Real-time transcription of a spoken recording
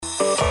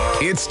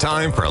It's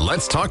time for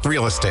Let's Talk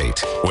Real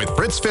Estate with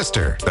Fritz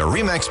Pfister, the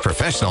RE/MAX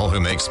professional who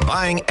makes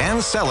buying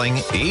and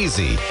selling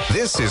easy.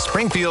 This is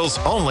Springfield's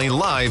only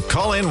live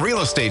call-in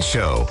real estate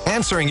show,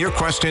 answering your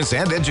questions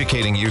and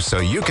educating you so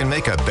you can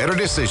make a better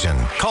decision.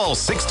 Call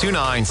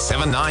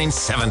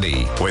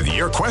 629-7970 with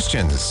your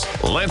questions.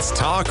 Let's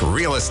Talk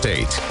Real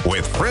Estate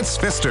with Fritz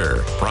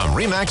Pfister from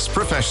RE/MAX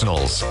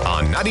Professionals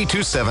on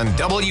 92.7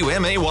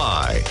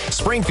 WMAY,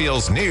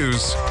 Springfield's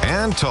News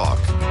and Talk.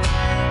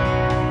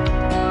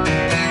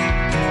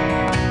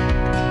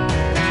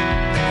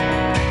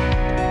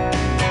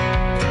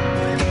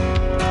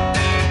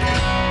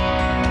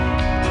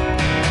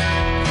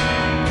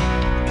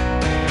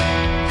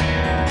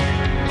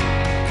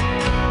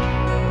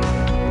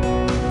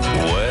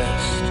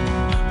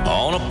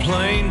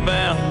 Plane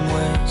bound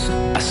west,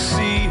 I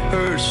see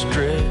her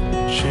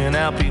stretching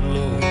out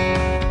below.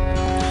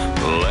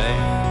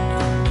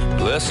 Land,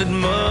 blessed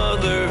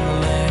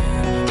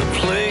motherland, the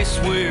place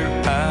where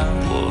I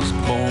was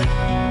born.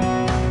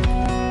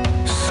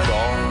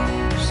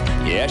 Scars,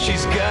 yeah,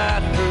 she's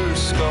got her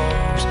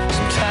scars.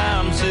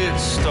 Sometimes it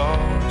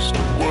starts to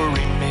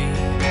worry me,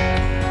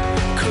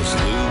 'cause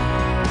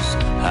lose,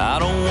 I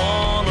don't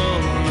wanna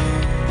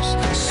lose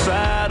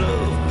sight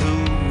of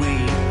who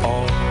we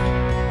are.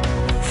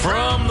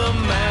 From the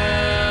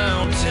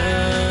mountains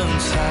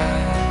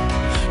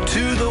high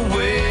to the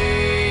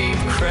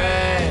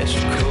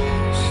wave-crashed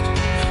coast,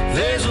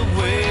 there's a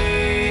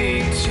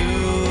way to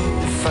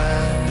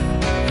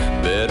find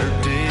better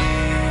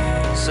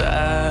days,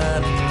 I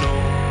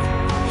know.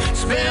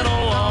 It's been a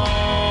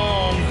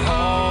long,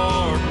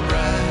 hard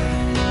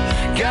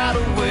ride, got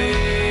a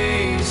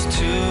ways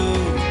to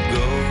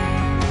go,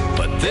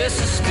 but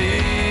this is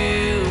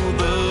still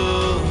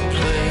the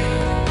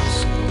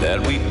place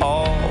that we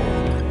all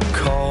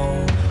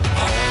call.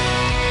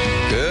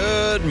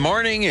 Good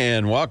morning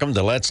and welcome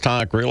to Let's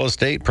Talk Real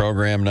Estate,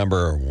 program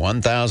number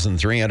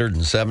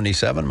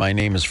 1377. My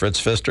name is Fritz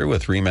Pfister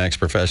with RE/MAX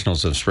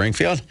Professionals of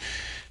Springfield.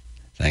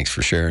 Thanks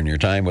for sharing your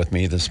time with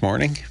me this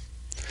morning.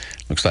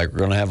 Looks like we're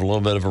going to have a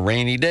little bit of a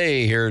rainy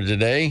day here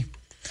today.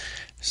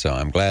 So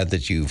I'm glad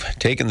that you've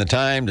taken the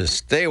time to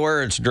stay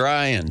where it's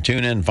dry and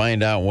tune in and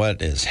find out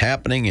what is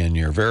happening in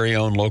your very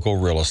own local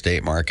real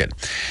estate market.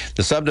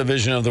 The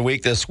subdivision of the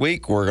week this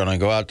week, we're going to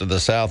go out to the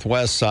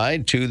southwest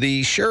side to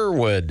the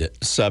Sherwood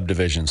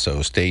subdivision.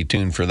 So stay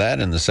tuned for that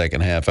in the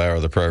second half hour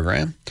of the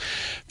program.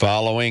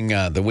 Following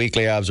the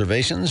weekly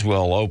observations,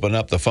 we'll open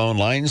up the phone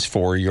lines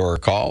for your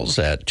calls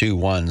at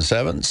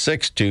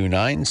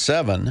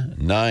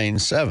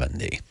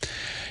 217-629-7970.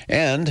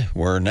 And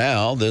we're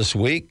now this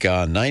week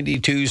on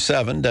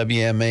 92.7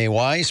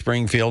 WMAY,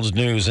 Springfield's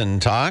News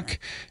and Talk,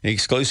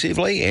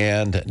 exclusively,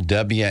 and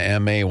WMAY.com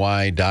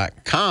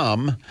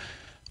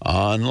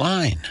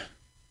online.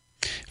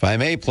 If I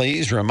may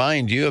please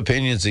remind you,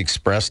 opinions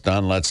expressed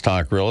on Let's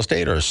Talk Real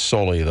Estate are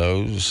solely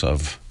those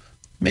of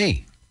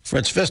me,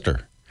 Fritz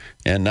Pfister,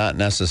 and not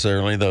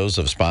necessarily those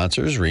of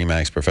sponsors,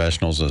 RE/MAX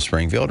Professionals of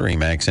Springfield,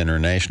 RE/MAX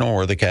International,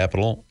 or the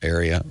Capital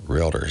Area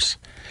Realtors.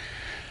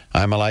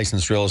 I'm a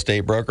licensed real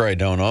estate broker. I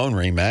don't own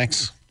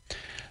RE/MAX.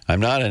 I'm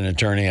not an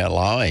attorney at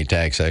law, a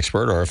tax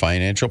expert, or a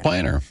financial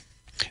planner.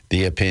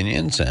 The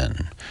opinions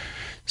and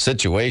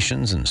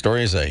situations and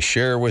stories I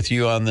share with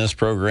you on this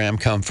program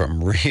come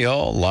from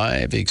real,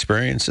 live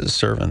experiences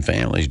serving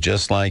families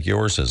just like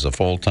yours as a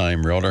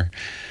full-time realtor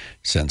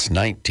since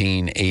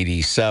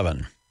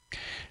 1987.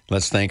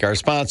 Let's thank our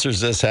sponsors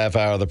this half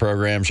hour of the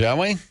program, shall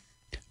we?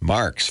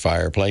 Mark's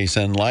Fireplace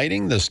and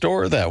Lighting, the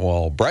store that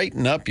will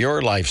brighten up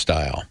your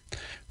lifestyle.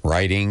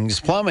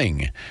 Writings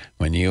Plumbing.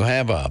 When you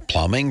have a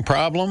plumbing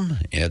problem,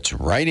 it's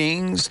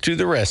Writings to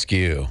the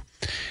rescue.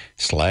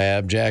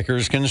 Slab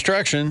Jackers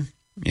Construction.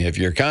 If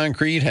your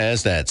concrete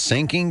has that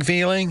sinking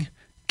feeling,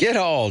 get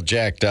all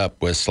jacked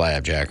up with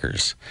Slab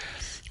Jackers.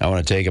 I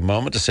want to take a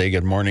moment to say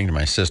good morning to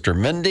my sister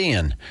Mindy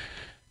in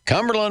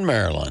Cumberland,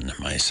 Maryland,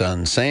 my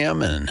son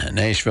Sam in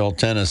Nashville,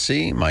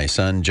 Tennessee, my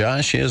son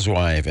Josh, his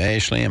wife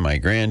Ashley, and my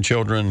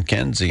grandchildren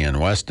Kenzie and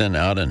Weston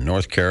out in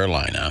North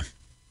Carolina.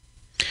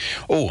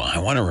 Oh, I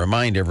want to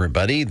remind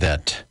everybody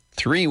that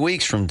 3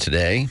 weeks from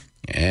today,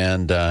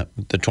 and the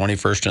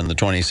 21st and the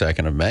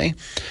 22nd of May,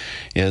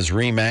 is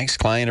RE/MAX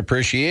Client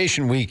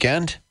Appreciation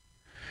Weekend,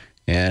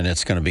 and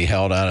it's going to be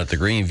held out at the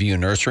Greenview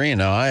Nursery. And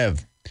now I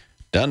have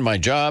done my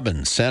job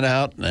and sent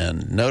out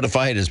and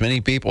notified as many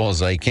people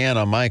as I can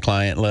on my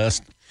client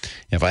list.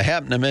 If I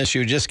happen to miss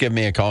you, just give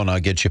me a call and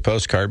I'll get you a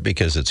postcard,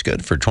 because it's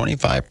good for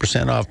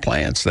 25% off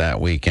plants that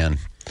weekend.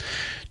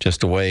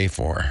 Just a way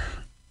for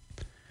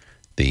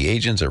the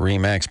agents at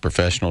RE/MAX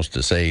Professionals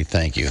to say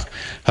thank you.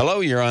 Hello,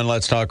 you're on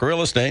Let's Talk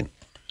Real Estate.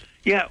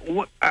 Yeah,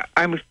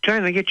 I was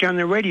trying to get you on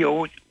the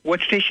radio.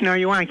 What station are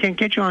you on? I can't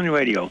get you on the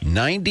radio.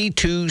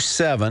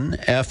 92.7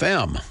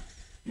 FM.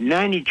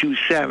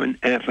 92.7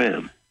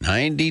 FM.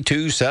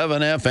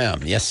 92.7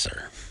 FM. Yes,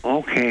 sir.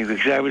 Okay,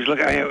 because I was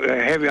looking. I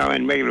have you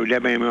on regular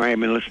WMAY. I've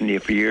been listening to you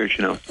for years,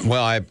 you know.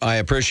 Well, I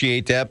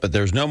appreciate that, but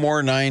there's no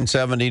more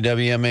 970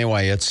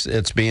 WMAY.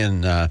 It's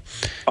being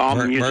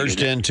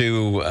merged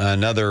into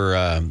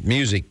another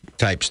music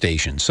type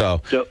station.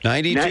 So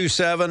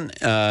 92.7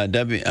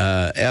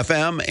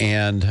 FM,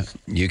 and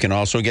you can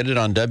also get it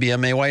on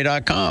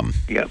WMAY.com.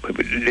 Yeah,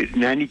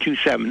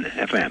 92.7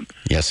 FM.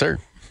 Yes, sir.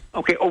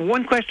 Okay. Oh,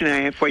 one question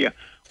I have for you.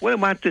 What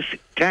about this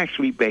tax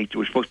rebate that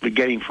we're supposed to be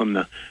getting from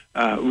the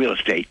real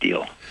estate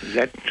deal? Is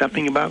that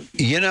something about?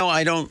 You know,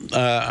 I don't.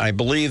 I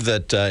believe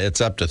that it's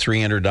up to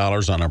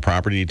 $300 on a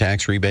property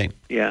tax rebate.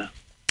 Yeah.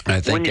 I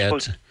think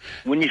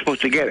when you're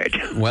supposed to get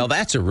it? Well,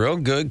 that's a real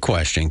good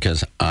question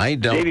because I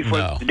don't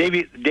know.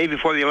 The day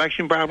before the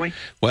election, probably?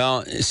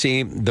 Well,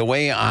 see, the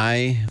way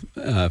I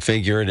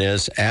figure it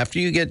is, after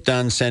you get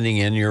done sending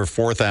in your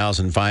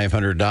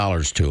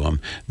 $4,500 to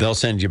them, they'll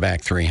send you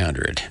back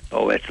 $300.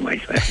 Oh, that's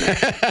nice. That's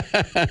nice.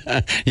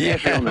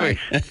 That's real nice.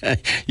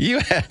 You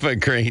have a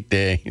great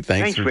day.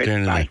 Thanks for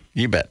tuning in.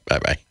 You bet.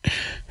 Bye-bye.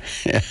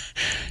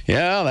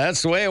 Yeah,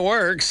 that's the way it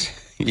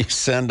works. You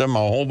send them a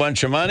whole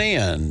bunch of money,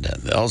 and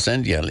they'll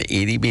send you an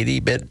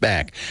itty-bitty bit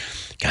back.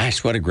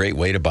 Gosh, what a great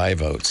way to buy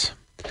votes.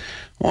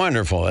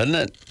 Wonderful, isn't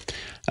it?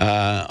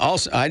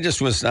 Also, I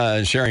just was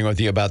sharing with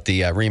you about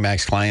the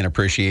RE/MAX Client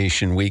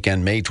Appreciation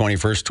Weekend, May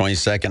 21st,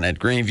 22nd at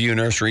Greenview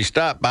Nursery.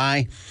 Stop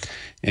by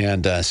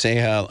and say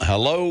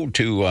hello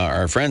to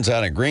our friends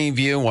out at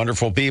Greenview,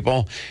 wonderful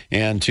people,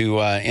 and to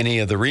any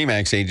of the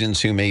RE/MAX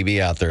agents who may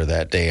be out there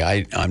that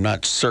day. I'm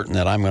not certain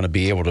that I'm going to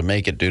be able to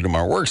make it due to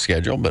my work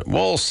schedule, but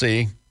we'll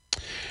see.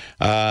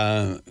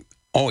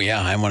 Oh,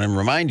 yeah, I want to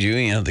remind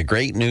you, the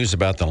great news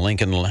about the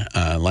Lincoln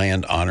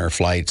Land Honor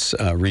Flights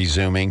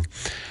resuming.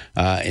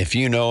 If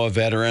you know a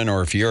veteran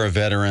or if you're a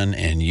veteran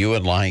and you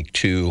would like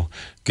to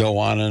go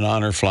on an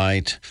honor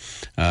flight,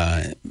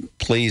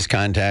 please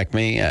contact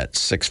me at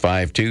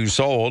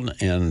 652-SOLD,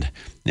 and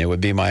it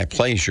would be my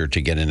pleasure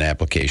to get an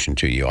application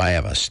to you. I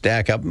have a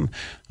stack of them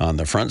on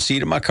the front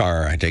seat of my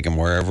car. I take them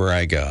wherever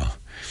I go.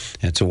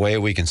 It's a way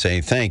we can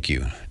say thank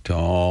you to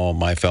all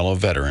my fellow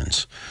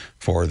veterans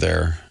for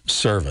their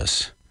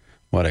service.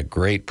 What a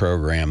great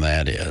program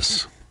that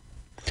is.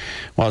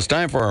 Well, it's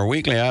time for our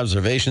weekly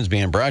observations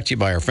being brought to you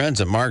by our friends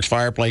at Mark's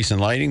Fireplace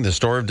and Lighting, the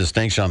store of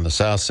distinction on the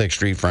South 6th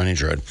Street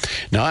frontage road.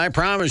 Now, I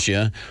promise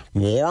you,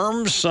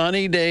 warm,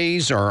 sunny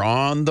days are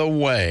on the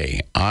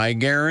way. I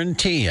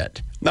guarantee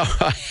it. No,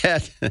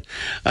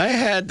 I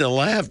had to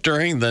laugh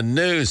during the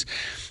news.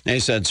 They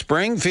said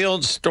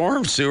Springfield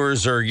storm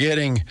sewers are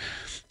getting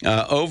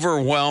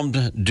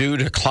overwhelmed due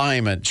to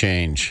climate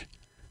change.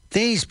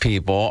 These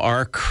people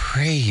are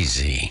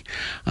crazy.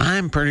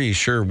 I'm pretty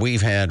sure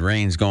we've had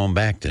rains going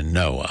back to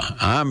Noah.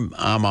 I'm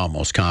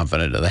almost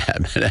confident of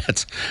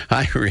that.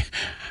 But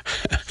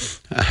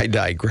I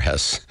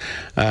digress.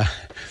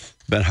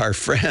 But our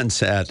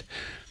friends at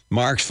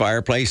Mark's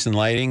Fireplace and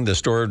Lighting, the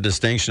store of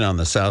distinction on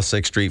the South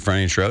 6th Street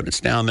frontage road.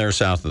 It's down there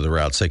south of the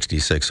Route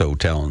 66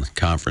 Hotel and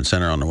Conference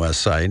Center on the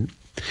west side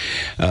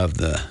of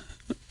the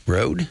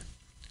road.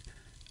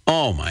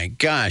 Oh, my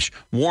gosh.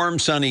 Warm,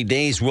 sunny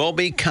days will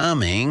be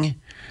coming,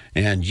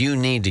 and you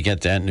need to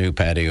get that new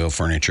patio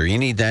furniture. You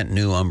need that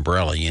new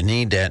umbrella. You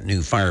need that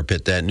new fire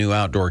pit, that new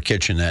outdoor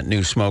kitchen, that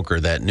new smoker,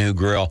 that new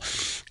grill,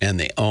 and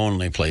the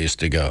only place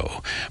to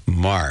go,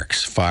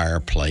 Mark's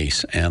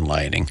Fireplace and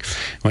Lighting.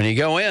 When you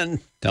go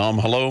in, tell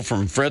them hello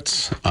from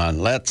Fritz on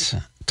Let's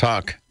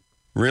Talk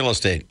Real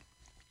Estate.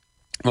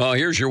 Well,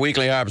 here's your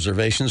weekly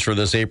observations for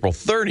this April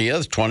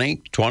 30th,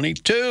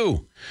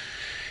 2022.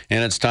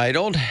 And it's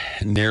titled,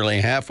 Nearly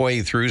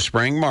Halfway Through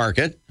Spring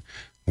Market,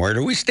 Where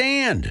Do We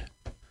Stand?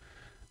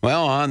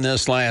 Well, on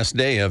this last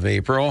day of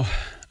April,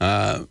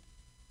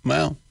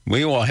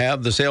 we will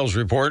have the sales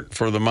report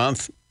for the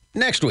month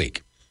next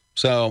week.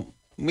 So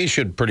we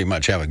should pretty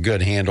much have a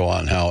good handle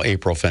on how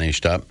April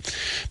finished up.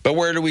 But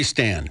where do we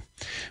stand?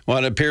 Well,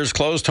 it appears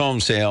closed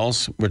home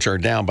sales, which are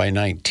down by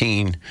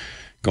 19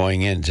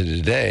 going into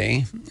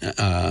today.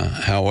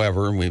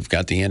 However, we've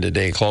got the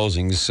end-of-day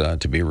closings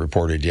to be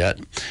reported yet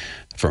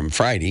from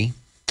Friday.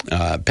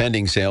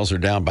 Pending sales are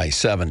down by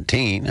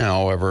 17.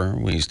 However,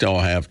 we still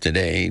have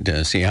today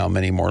to see how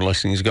many more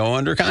listings go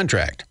under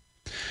contract.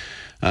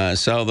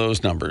 So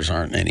those numbers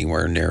aren't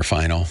anywhere near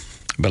final.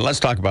 But let's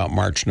talk about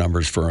March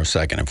numbers for a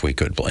second, if we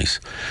could, please.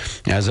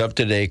 As of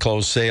today,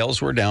 closed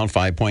sales were down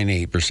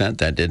 5.8%.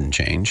 That didn't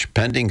change.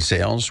 Pending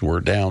sales were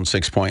down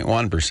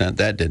 6.1%.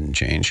 That didn't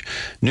change.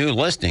 New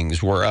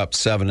listings were up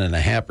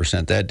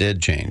 7.5%. That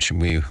did change.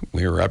 We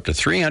were up to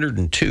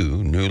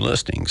 302 new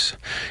listings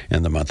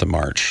in the month of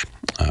March.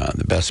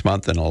 The best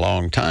month in a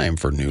long time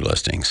for new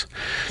listings.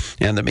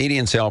 And the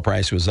median sale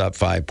price was up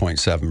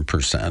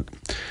 5.7%,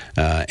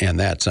 and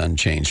that's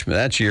unchanged. But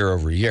that's year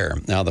over year.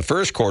 Now, the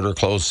first quarter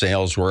closed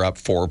sales were up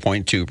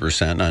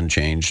 4.2%,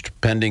 unchanged.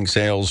 Pending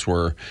sales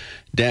were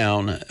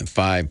down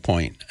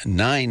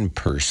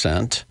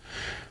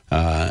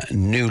 5.9%.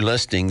 New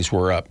listings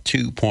were up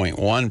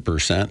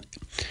 2.1%,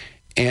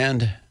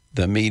 and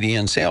the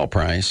median sale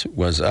price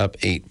was up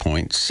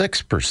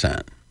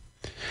 8.6%.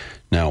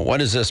 Now, what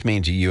does this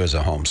mean to you as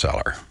a home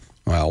seller?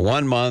 Well,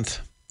 1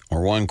 month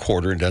or 1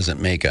 quarter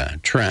doesn't make a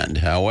trend.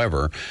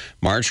 However,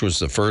 March was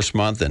the first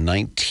month in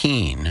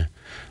 19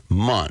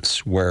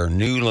 months where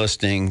new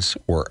listings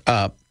were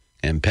up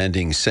and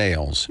pending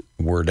sales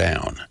were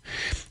down.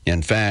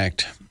 In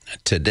fact,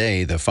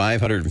 today, the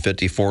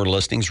 554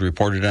 listings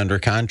reported under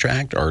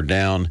contract are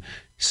down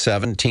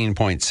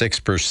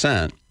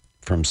 17.6%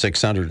 from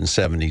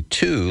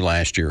 672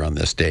 last year on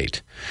this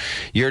date.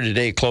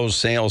 Year-to-date closed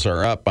sales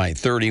are up by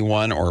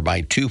 31 or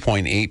by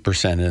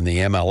 2.8% in the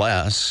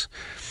MLS.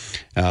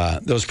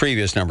 Those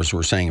previous numbers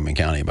were Sangamon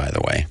County, by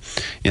the way.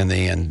 In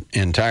the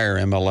entire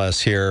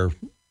MLS here,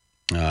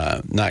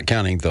 not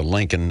counting the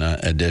Lincoln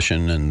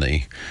edition and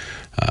the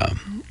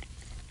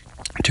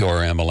to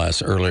our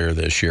MLS earlier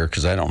this year,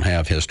 because I don't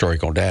have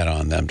historical data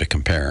on them to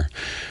compare.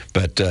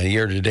 But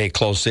year-to-date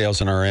closed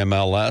sales in our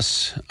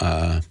MLS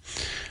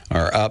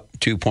are up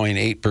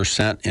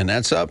 2.8%, and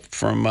that's up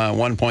from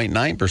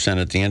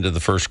 1.9% at the end of the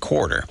first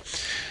quarter.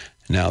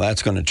 Now,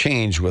 that's going to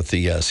change with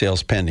the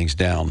sales pendings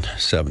down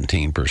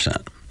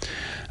 17%.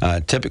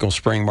 Typical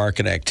spring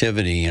market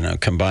activity,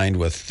 combined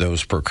with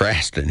those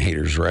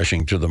procrastinators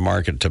rushing to the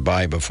market to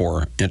buy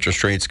before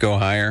interest rates go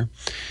higher,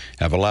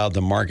 have allowed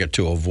the market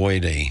to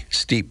avoid a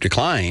steep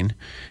decline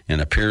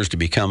and appears to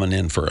be coming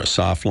in for a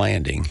soft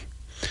landing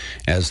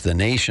as the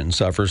nation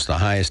suffers the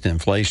highest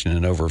inflation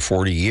in over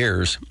 40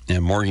 years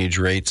and mortgage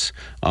rates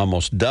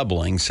almost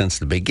doubling since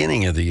the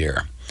beginning of the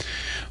year.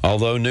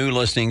 Although new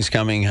listings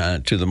coming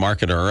to the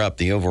market are up,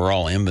 the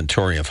overall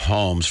inventory of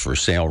homes for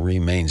sale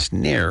remains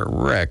near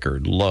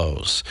record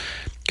lows,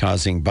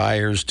 causing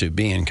buyers to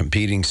be in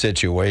competing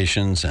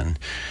situations and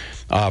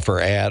offer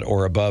at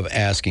or above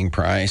asking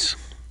price.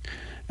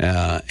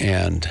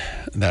 And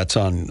that's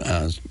on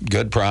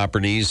good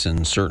properties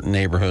in certain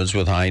neighborhoods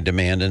with high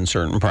demand and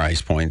certain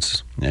price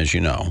points, as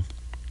you know.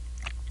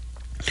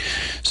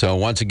 So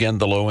once again,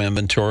 the low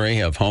inventory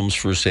of homes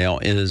for sale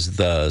is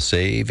the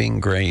saving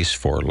grace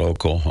for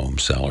local home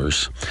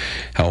sellers.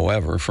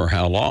 However, for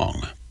how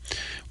long?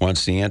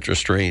 Once the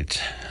interest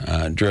rate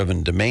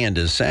driven demand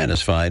is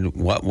satisfied,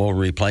 what will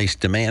replace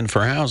demand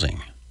for housing?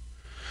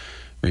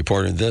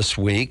 Reported this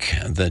week,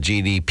 the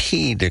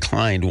GDP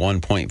declined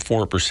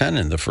 1.4%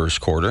 in the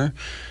first quarter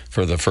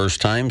for the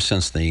first time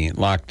since the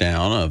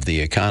lockdown of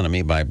the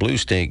economy by blue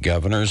state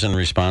governors in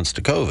response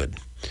to COVID.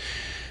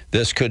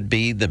 This could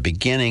be the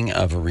beginning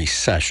of a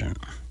recession.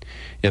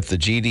 If the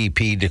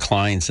GDP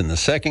declines in the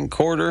second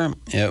quarter,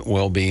 it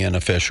will be an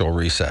official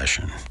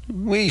recession.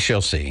 We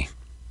shall see.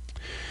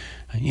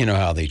 You know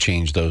how they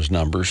change those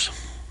numbers.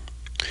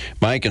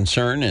 My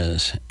concern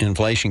is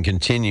inflation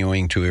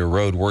continuing to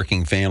erode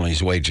working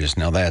families' wages.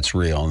 Now, that's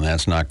real, and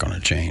that's not going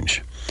to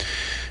change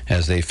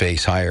as they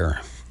face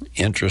higher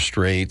interest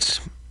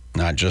rates,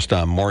 not just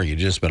on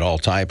mortgages, but all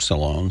types of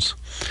loans.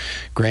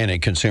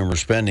 Granted, consumer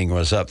spending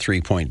was up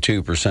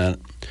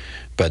 3.2%,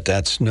 but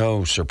that's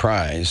no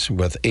surprise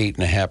with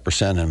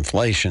 8.5%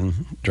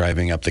 inflation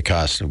driving up the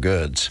cost of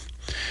goods.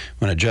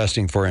 When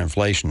adjusting for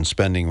inflation,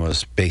 spending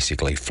was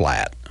basically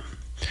flat.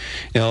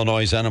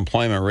 Illinois'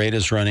 unemployment rate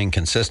is running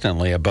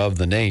consistently above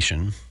the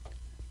nation,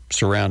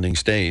 surrounding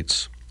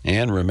states,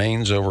 and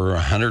remains over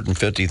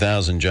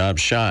 150,000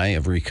 jobs shy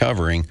of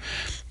recovering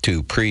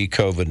to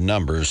pre-COVID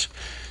numbers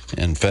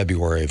in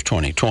February of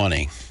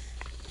 2020.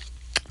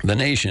 The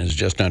nation is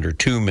just under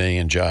 2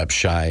 million jobs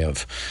shy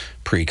of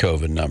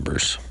pre-COVID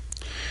numbers.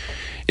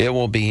 It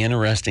will be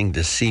interesting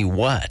to see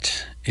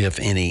what, if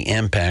any,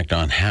 impact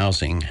on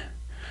housing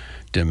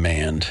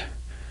demand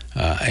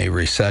a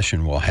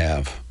recession will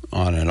have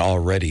on an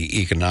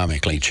already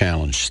economically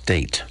challenged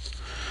state.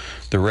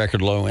 The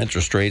record low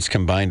interest rates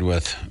combined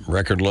with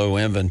record low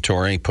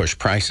inventory push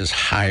prices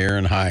higher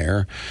and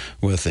higher,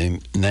 with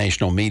the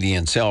national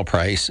median sale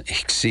price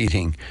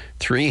exceeding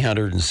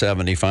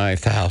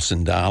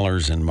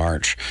 $375,000 in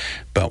March.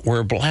 But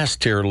we're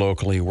blessed here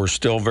locally. We're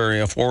still very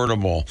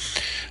affordable.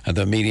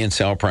 The median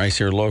sale price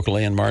here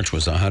locally in March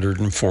was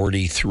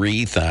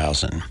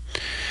 $143,000.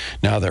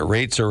 Now that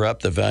rates are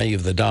up, the value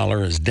of the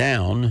dollar is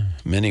down.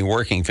 Many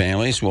working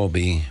families will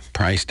be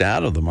priced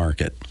out of the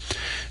market.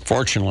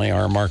 Fortunately,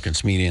 our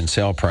market's median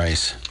sale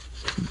price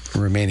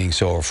remaining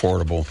so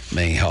affordable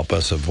may help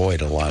us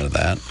avoid a lot of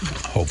that,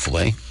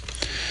 hopefully.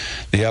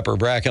 The upper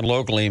bracket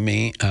locally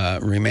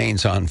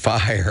remains on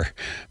fire,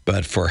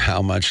 but for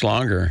how much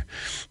longer?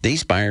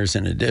 These buyers,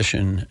 in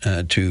addition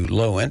to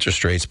low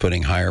interest rates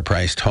putting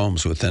higher-priced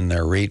homes within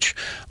their reach,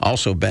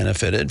 also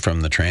benefited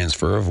from the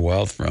transfer of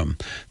wealth from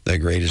the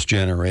greatest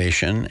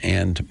generation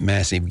and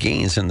massive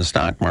gains in the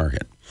stock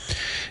market.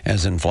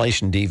 As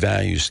inflation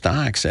devalues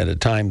stocks at a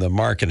time the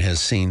market has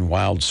seen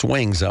wild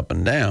swings up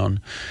and down,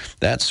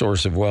 that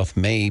source of wealth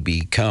may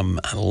become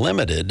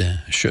limited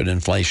should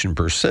inflation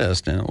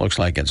persist, and it looks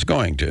like it's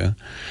going to.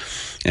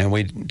 And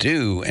we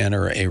do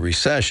enter a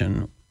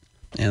recession,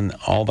 and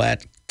all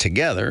that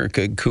together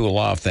could cool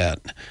off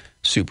that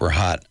super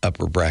hot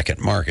upper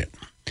bracket market.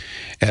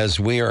 As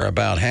we are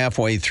about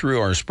halfway through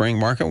our spring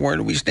market, where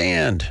do we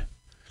stand?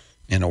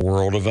 In a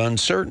world of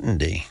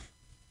uncertainty.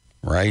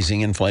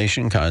 rising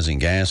inflation causing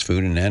gas,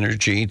 food, and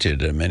energy to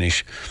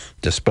diminish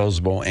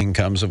disposable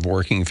incomes of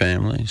working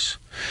families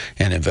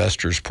and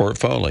investors'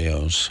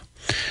 portfolios.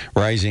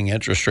 Rising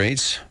interest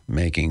rates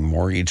making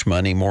mortgage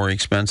money more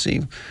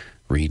expensive,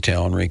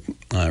 retail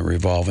and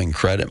revolving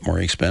credit more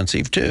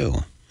expensive too.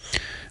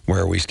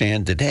 Where we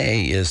stand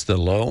today is the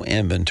low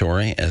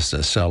inventory as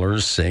the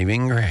seller's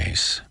saving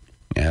grace,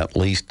 at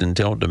least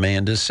until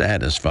demand is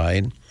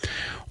satisfied,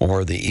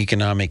 or the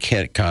economic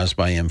hit caused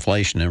by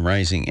inflation and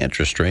rising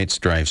interest rates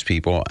drives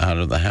people out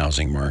of the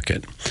housing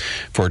market.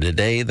 For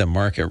today, the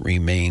market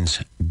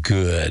remains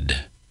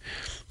good,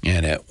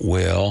 and it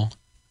will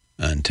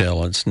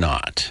until it's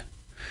not.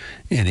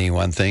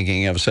 Anyone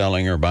thinking of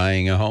selling or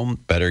buying a home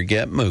better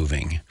get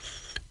moving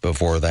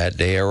before that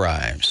day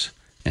arrives,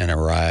 and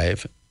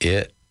arrive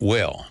it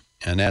will.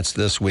 And that's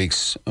this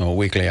week's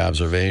weekly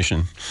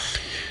observation.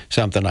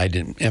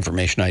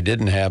 Information I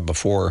didn't have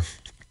before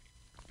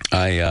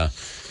I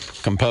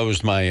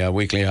composed my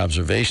weekly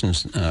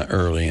observations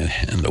early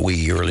in the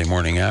wee early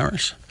morning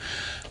hours,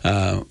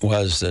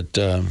 was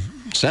that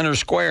Center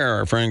Square,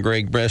 our friend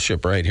Greg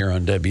Bishop right here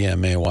on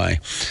WMAY,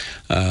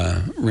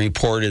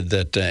 reported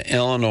that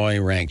Illinois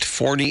ranked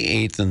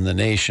 48th in the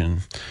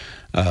nation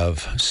of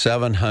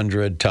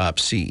 700 top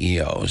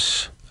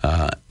CEOs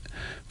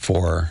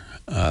for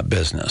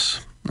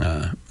business.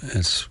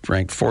 It's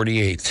ranked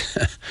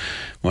 48th,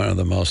 one of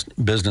the most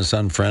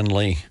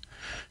business-unfriendly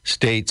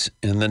states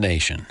in the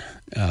nation.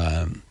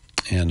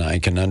 And I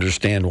can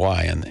understand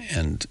why.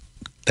 And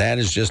that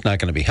is just not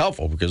going to be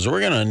helpful because we're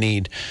going to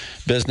need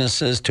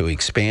businesses to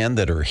expand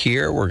that are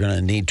here. We're going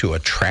to need to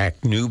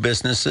attract new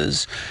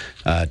businesses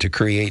to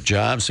create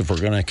jobs if we're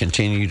going to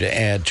continue to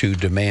add to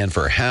demand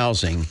for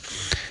housing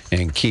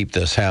and keep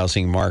this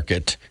housing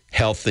market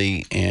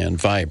healthy and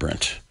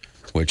vibrant,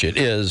 which it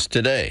is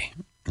today.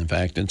 In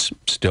fact, it's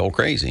still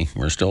crazy.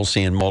 We're still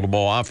seeing multiple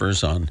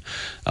offers on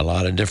a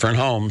lot of different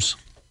homes,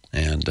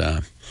 and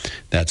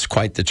that's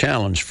quite the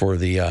challenge for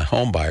the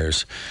home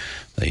buyers.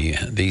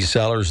 These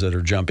sellers that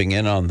are jumping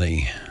in on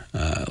the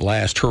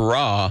last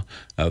hurrah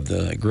of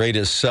the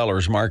greatest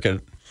sellers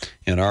market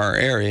in our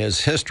area's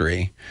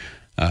history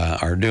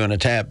are doing a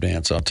tap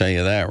dance, I'll tell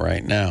you that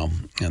right now.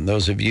 And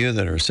those of you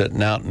that are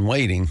sitting out and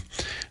waiting,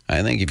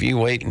 I think if you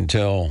wait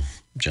until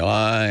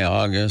July,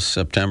 August,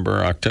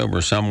 September,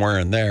 October, somewhere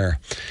in there,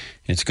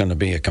 it's going to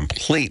be a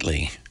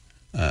completely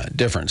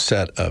different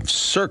set of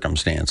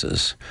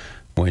circumstances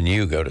when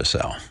you go to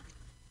sell.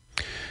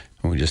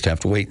 We just have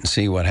to wait and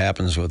see what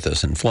happens with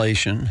this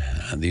inflation,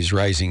 these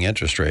rising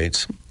interest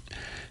rates,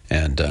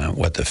 and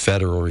what the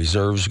Federal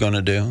Reserve is going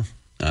to do.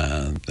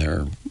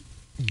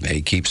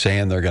 They keep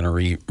saying they're going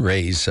to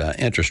raise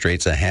interest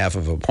rates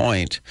 0.5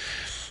 point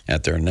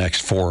at their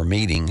next 4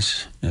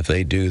 meetings. If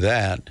they do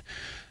that,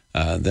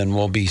 then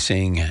we'll be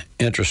seeing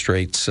interest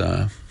rates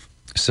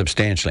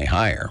substantially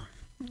higher,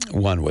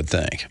 one would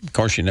think. Of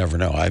course, you never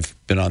know. I've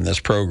been on this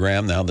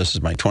program now. This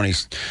is my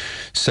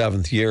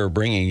 27th year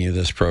bringing you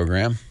this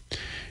program.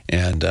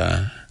 And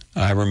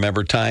I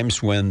remember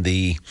times when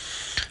the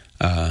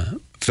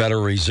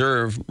Federal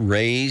Reserve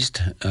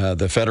raised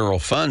the federal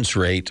funds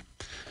rate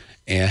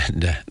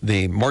and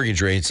the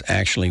mortgage rates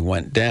actually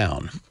went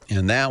down.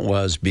 And that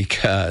was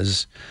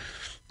because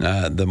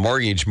the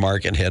mortgage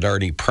market had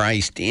already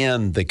priced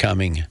in the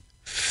coming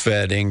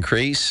Fed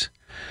increase,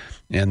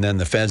 and then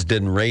the Feds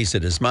didn't raise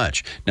it as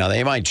much. Now,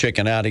 they might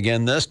chicken out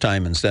again this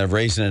time. Instead of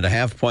raising it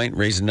 0.5 point,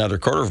 raise another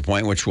 1/4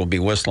 point, which will be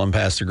whistling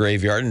past the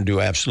graveyard and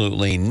do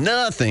absolutely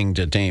nothing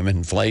to tame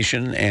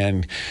inflation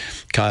and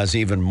cause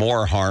even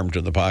more harm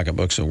to the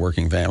pocketbooks of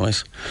working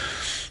families.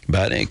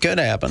 But it could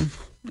happen.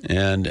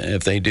 And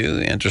if they do,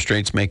 the interest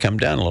rates may come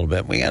down a little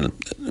bit. We got a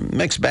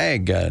mixed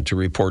bag to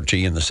report to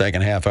you in the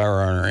second half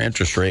hour on our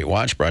interest rate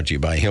watch, brought to you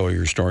by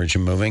Hillier Storage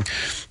and Moving.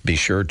 Be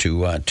sure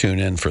to tune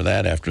in for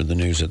that after the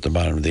news at the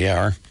bottom of the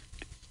hour.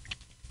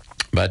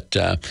 But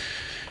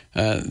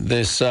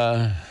this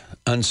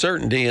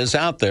uncertainty is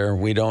out there.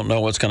 We don't know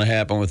what's going to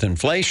happen with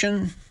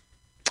inflation.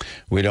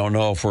 We don't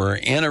know if we're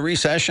in a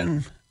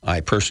recession.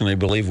 I personally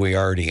believe we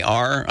already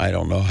are. I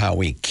don't know how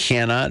we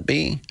cannot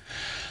be.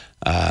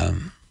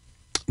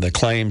 The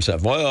claims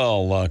of,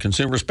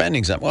 consumer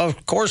spending's up. Well,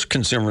 of course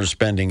consumer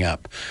spending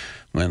up.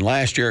 When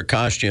last year it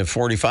cost you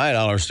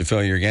 $45 to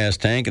fill your gas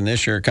tank and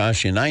this year it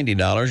costs you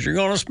 $90, you're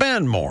going to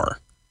spend more.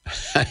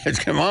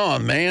 Come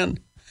on, man.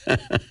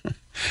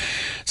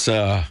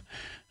 So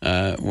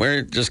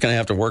we're just going to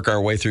have to work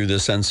our way through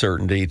this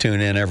uncertainty.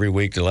 Tune in every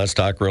week to Let's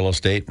Talk Real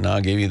Estate, and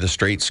I'll give you the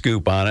straight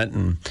scoop on it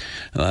and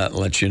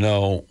let you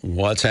know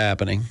what's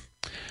happening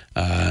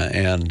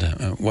and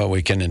what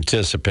we can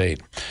anticipate.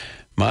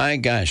 My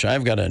gosh,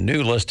 I've got a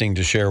new listing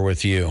to share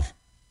with you.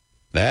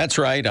 That's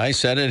right, I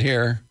said it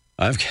here.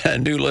 I've got a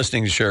new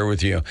listing to share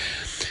with you.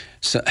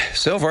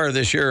 So far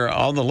this year,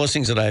 all the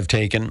listings that I've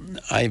taken,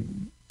 I've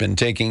been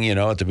taking,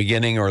 at the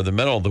beginning or the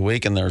middle of the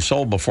week, and they're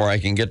sold before I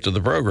can get to the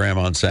program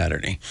on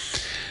Saturday.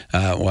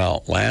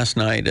 Last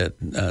night at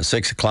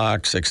 6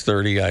 o'clock,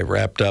 6:30, I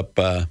wrapped up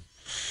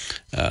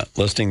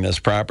listing this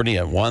property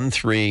at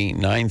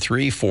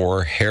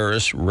 13934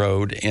 Harris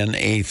Road in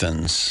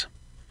Athens.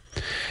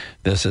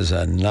 This is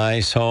a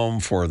nice home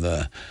for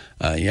the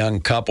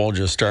young couple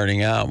just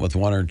starting out with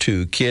 1 or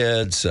 2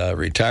 kids, a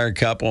retired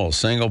couple, a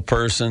single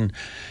person.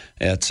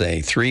 It's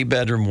a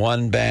 3-bedroom,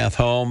 1-bath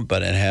home,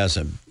 but it has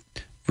a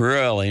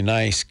really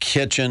nice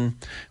kitchen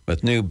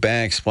with new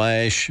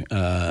backsplash,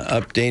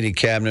 updated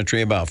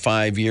cabinetry about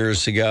 5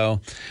 years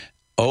ago.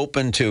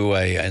 Open to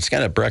it's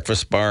got a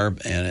breakfast bar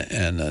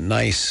and a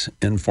nice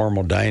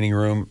informal dining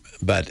room,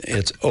 but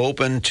it's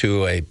open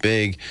to a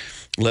big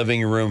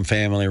living room,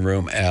 family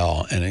room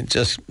L, and it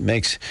just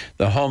makes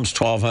the home's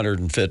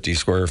 1,250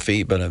 square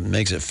feet, but it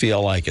makes it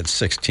feel like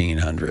it's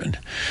 1,600.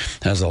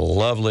 Has a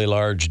lovely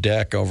large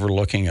deck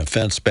overlooking a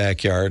fenced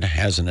backyard,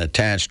 has an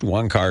attached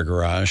 1-car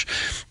garage,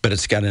 but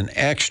it's got an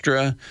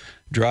extra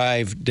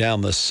drive down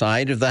the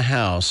side of the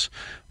house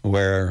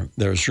where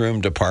there's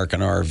room to park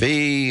an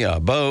RV, a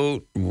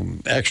boat,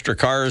 extra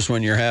cars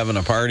when you're having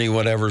a party,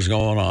 whatever's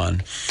going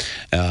on.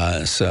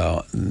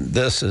 So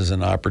this is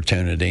an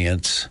opportunity.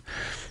 It's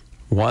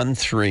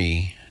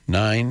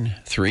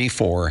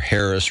 13934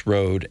 Harris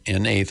Road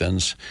in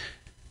Athens,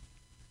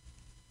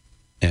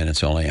 and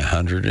it's only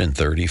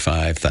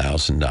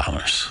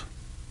 $135,000.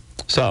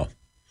 So,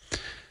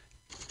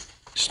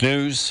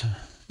 snooze,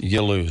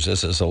 you lose.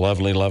 This is a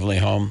lovely, lovely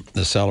home.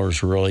 The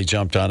sellers really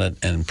jumped on it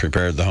and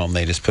prepared the home.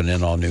 They just put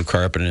in all new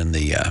carpet in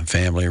the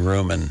family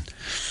room and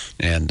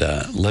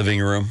living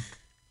room.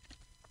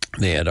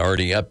 They had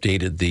already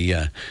updated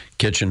the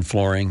kitchen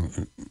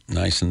flooring,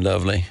 nice and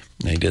lovely.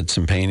 They did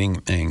some painting,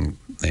 and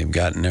they've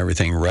gotten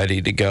everything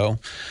ready to go.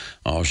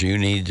 All you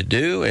need to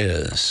do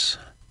is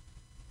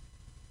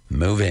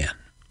move in,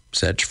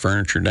 set your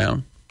furniture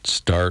down,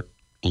 start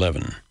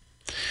living.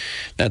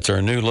 That's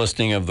our new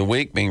listing of the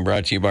week, being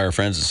brought to you by our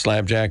friends at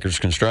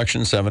Slabjackers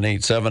Construction,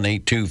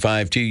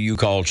 787-8252. You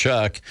call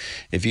Chuck.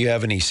 If you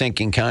have any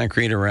sinking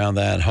concrete around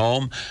that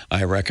home,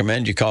 I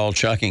recommend you call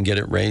Chuck and get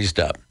it raised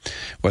up,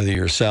 whether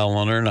you're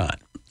selling or not.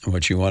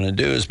 What you want to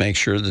do is make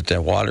sure that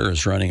the water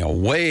is running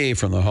away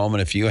from the home.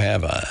 And if you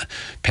have a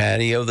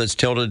patio that's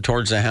tilted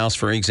towards the house,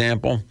 for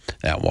example,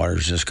 that water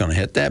is just going to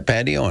hit that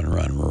patio and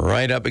run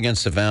right up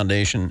against the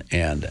foundation.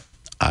 And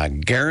I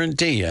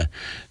guarantee you,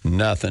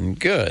 nothing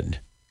good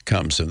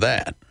comes of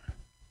that.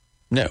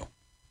 No.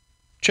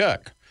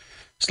 Chuck,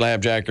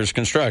 Slabjackers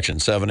Construction,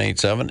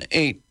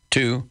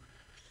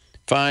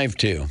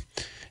 787-8252.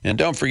 And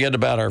don't forget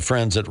about our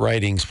friends at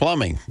Writings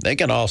Plumbing. They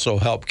can also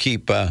help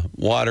keep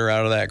water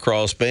out of that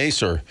crawl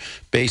space or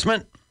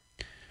basement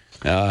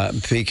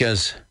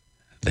because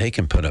they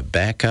can put a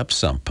backup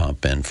sump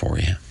pump in for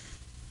you.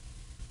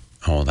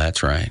 Oh,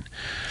 that's right.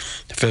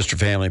 The Pfister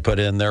family put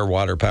in their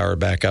water-powered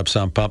backup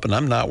sump pump, and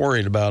I'm not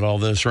worried about all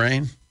this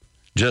rain.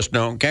 Just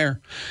don't care,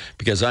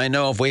 because I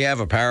know if we have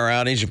a power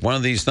outage, if one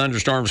of these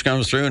thunderstorms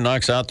comes through and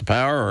knocks out the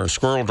power, or a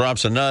squirrel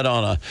drops a nut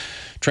on a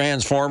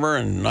transformer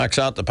and knocks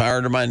out the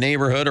power to my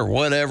neighborhood, or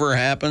whatever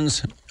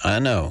happens, I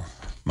know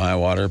my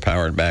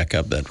water-powered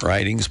backup that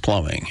Writings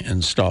Plumbing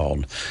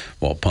installed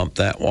will pump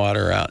that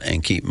water out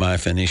and keep my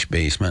finished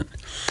basement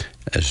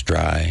as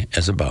dry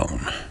as a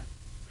bone.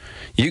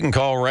 You can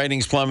call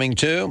Writings Plumbing,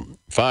 too,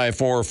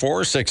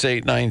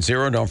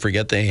 544-6890. Don't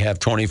forget they have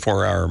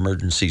 24-hour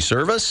emergency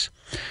service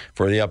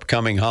for the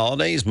upcoming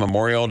holidays,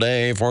 Memorial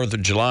Day, 4th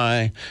of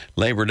July,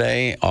 Labor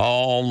Day,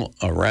 all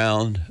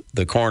around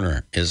the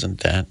corner.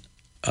 Isn't that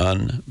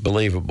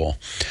unbelievable?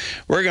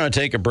 We're going to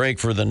take a break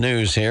for the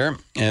news here,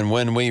 and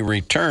when we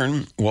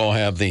return, we'll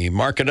have the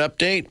market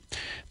update,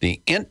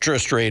 the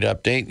interest rate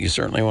update. You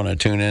certainly want to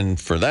tune in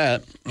for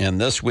that. And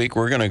this week,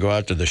 we're going to go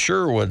out to the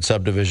Sherwood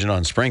subdivision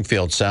on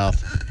Springfield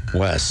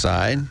Southwest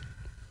side.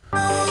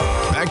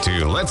 Back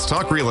to Let's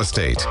Talk Real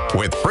Estate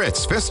with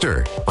Fritz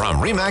Pfister from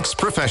RE/MAX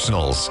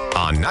Professionals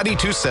on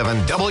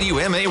 92.7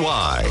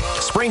 WMAY,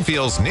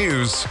 Springfield's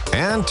News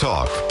and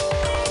Talk.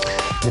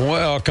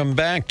 Welcome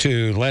back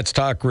to Let's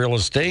Talk Real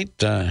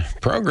Estate,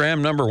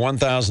 program number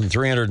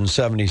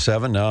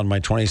 1,377, now in my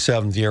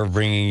 27th year of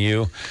bringing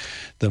you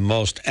the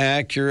most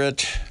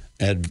accurate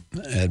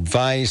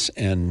advice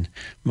and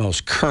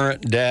most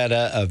current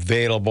data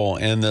available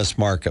in this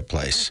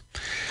marketplace.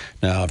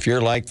 Now, if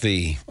you're like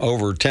the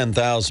over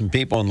 10,000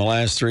 people in the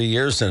last 3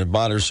 years that have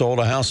bought or sold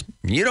a house,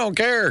 you don't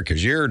care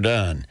because you're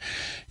done.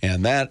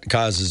 And that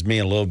causes me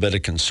a little bit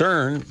of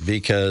concern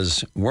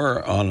because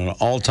we're on an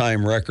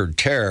all-time record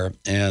tear,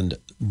 and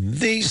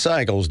these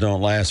cycles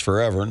don't last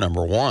forever,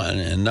 number one.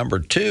 And number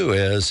two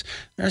is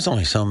there's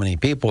only so many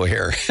people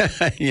here,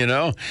 you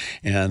know?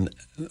 And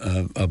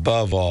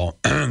above all,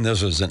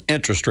 this is an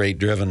interest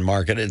rate-driven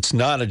market. It's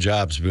not a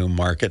jobs boom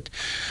market.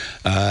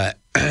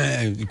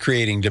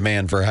 Creating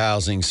demand for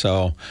housing.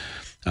 So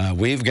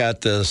we've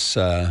got this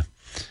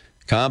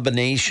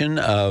combination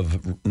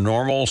of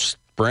normal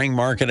spring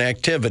market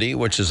activity,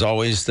 which is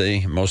always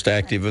the most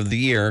active of the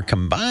year,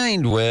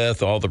 combined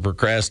with all the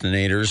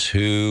procrastinators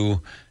who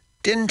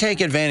didn't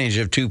take advantage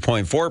of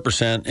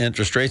 2.4%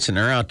 interest rates, and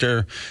they're out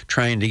there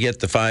trying to get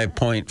the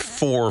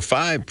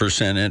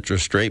 5.45%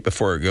 interest rate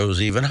before it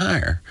goes even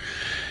higher.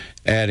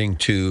 adding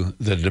to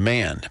the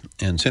demand.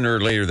 And sooner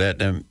or later,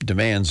 that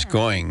demand's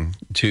going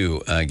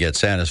to get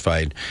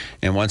satisfied.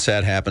 And once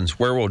that happens,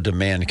 where will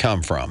demand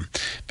come from?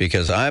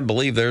 Because I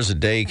believe there's a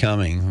day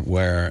coming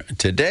where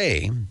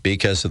today,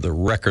 because of the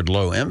record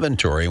low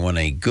inventory, when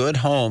a good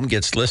home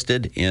gets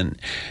listed in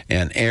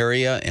an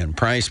area and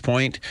price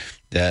point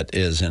that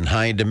is in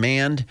high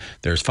demand,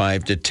 there's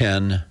 5 to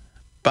 10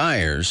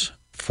 buyers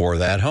for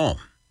that home.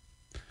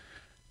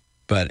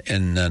 But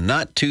in the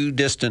not too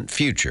distant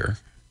future,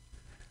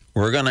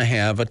 we're going to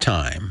have a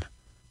time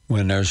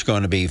when there's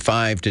going to be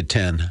 5 to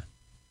 10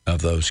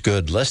 of those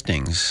good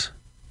listings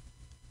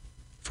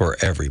for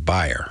every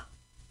buyer.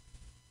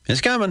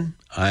 It's coming.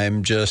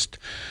 I'm just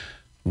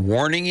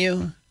warning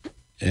you.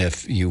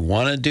 If you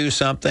want to do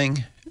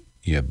something,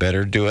 you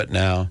better do it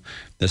now.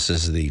 This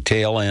is the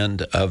tail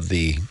end of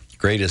the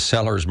greatest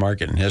sellers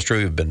market in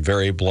history. We've been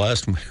very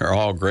blessed. We're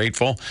all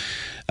grateful.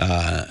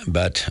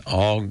 But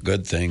all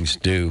good things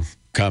do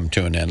come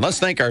to an end. Let's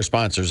thank our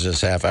sponsors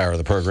this half hour of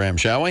the program,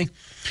 shall we?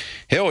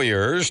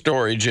 Hillier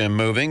Storage and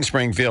Moving,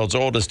 Springfield's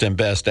oldest and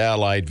best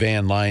allied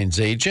van lines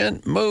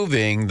agent,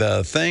 moving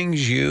the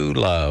things you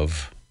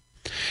love.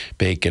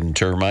 Bacon,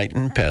 Termite,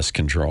 and Pest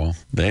Control.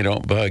 They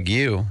don't bug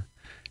you,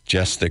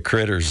 just the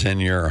critters in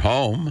your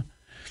home.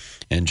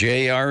 And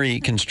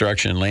JRE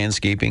Construction,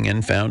 Landscaping,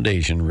 and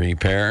Foundation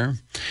Repair.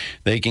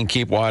 They can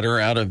keep water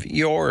out of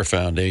your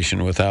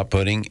foundation without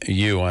putting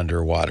you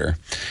underwater.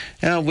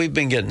 Now, we've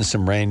been getting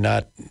some rain,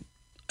 not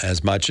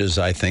as much as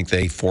I think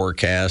they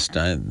forecast.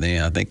 I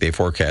think they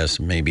forecast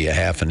maybe a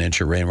half an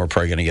inch of rain. We're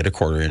probably going to get a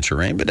quarter inch of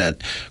rain, but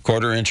that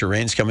quarter inch of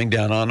rain is coming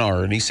down on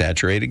already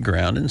saturated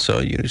ground, and so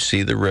you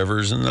see the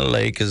rivers and the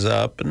lake is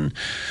up, and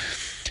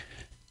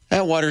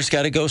that water's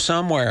got to go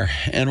somewhere,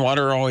 and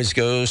water always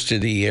goes to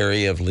the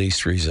area of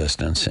least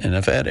resistance. And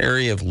if that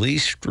area of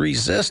least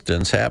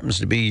resistance happens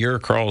to be your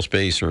crawl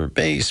space or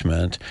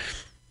basement,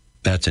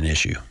 that's an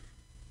issue.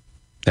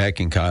 That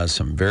can cause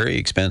some very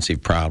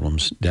expensive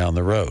problems down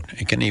the road.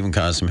 It can even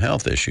cause some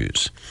health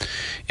issues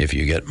if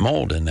you get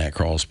mold in that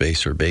crawl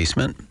space or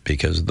basement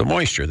because of the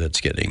moisture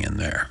that's getting in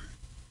there.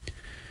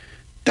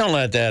 Don't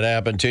let that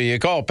happen to you.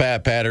 Call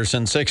Pat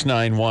Patterson,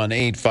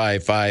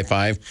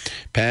 691-8555.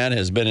 Pat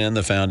has been in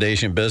the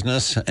foundation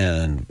business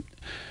and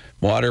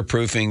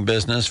waterproofing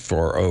business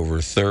for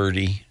over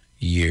 30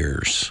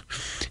 years.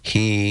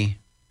 He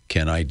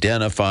can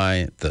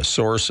identify the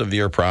source of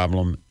your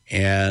problem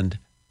and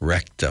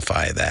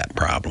rectify that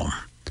problem.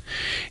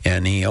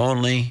 And he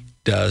only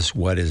does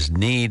what is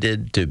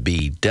needed to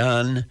be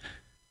done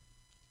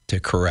to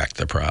correct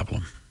the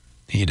problem.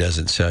 He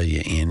doesn't sell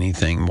you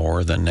anything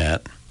more than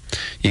that.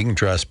 You can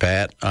trust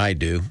Pat. I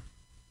do.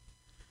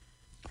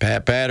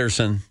 Pat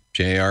Patterson,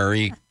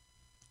 JRE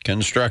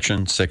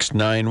Construction,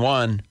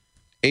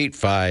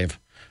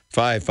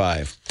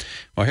 691-8555.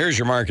 Well, here's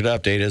your market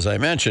update. As I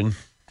mentioned,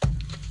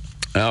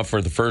 now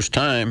for the first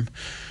time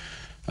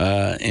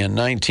in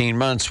 19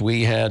 months,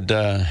 we had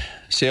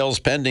sales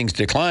pendings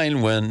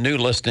decline when new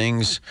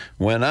listings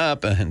went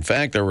up. In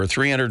fact, there were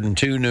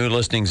 302 new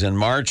listings in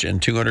March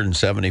and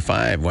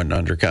 275 went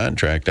under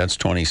contract. That's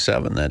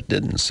 27 that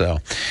didn't sell.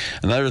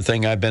 Another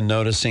thing I've been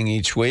noticing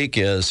each week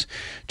is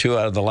 2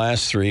 out of the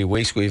last 3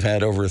 weeks, we've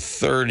had over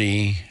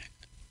 30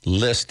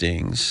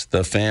 listings.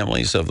 The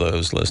families of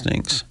those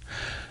listings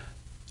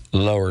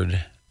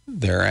lowered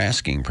their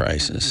asking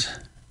prices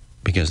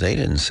because they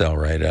didn't sell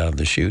right out of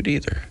the chute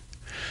either.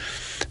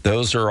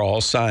 Those are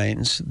all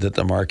signs that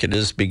the market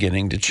is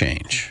beginning to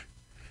change.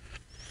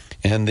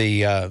 In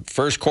the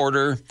first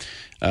quarter,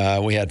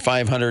 we had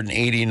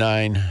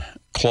 589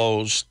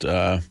 closed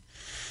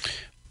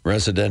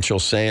residential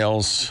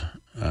sales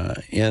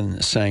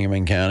in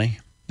Sangamon County.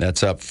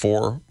 That's up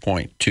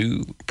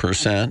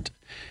 4.2%,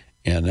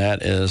 and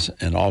that is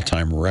an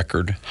all-time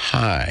record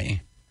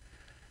high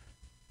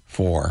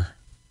for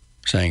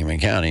Sangamon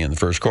County in the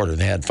first quarter.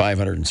 They had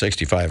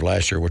 565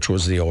 last year, which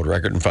was the old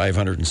record, and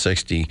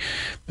 560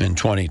 in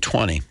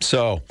 2020.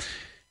 So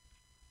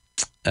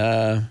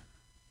we're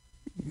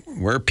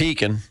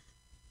peaking,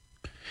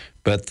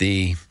 but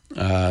the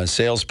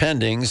sales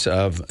pendings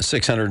of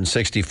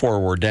 664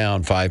 were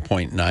down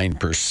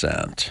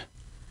 5.9%.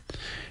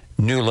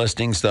 New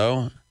listings,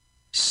 though,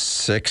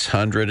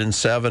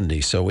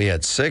 670. So we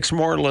had 6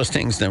 more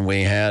listings than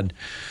we had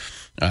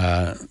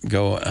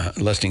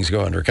listings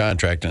go under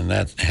contract, and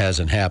that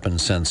hasn't happened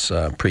since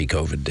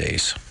pre-COVID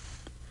days.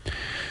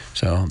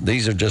 So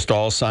these are just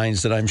all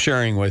signs that I'm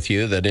sharing with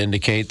you that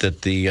indicate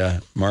that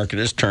the market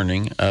is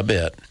turning a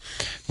bit.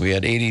 We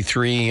had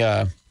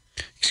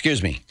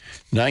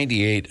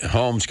 98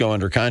 homes go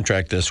under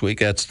contract this week.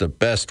 That's the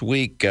best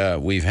week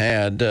we've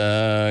had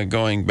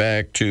going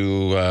back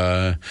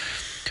to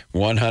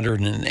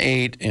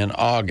 108 in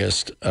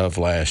August of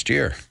last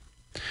year.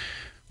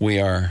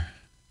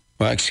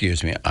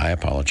 I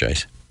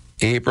apologize.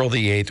 April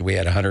the 8th, we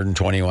had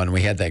 121.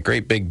 We had that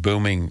great big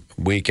booming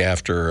week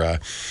after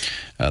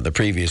the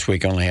previous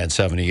week only had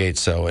 78,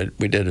 so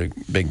we did a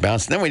big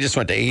bounce. And then we just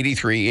went to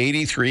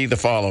 83 the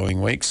following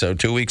week, so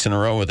 2 weeks in a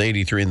row with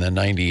 83 and then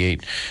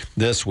 98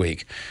 this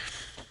week.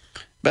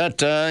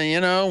 But,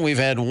 we've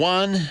had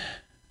one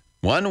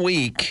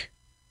week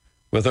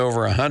with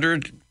over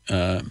 100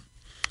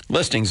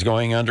 listings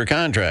going under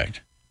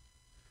contract.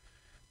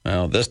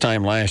 Well, this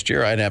time last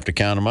year, I'd have to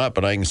count them up,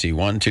 but I can see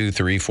 1, 2,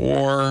 3,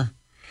 4,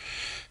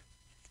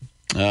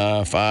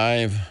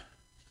 5.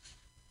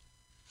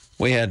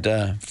 We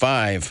had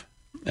 5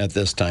 at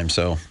this time,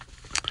 so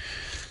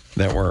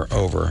that were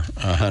over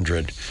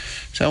 100.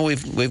 So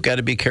we've got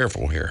to be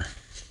careful here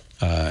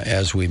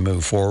as we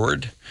move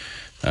forward.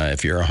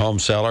 If you're a home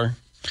seller,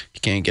 you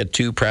can't get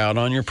too proud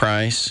on your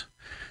price.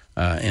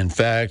 In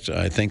fact,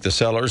 I think the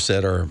sellers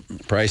that are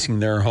pricing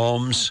their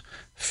homes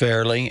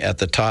fairly at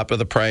the top of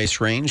the price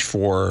range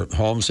for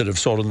homes that have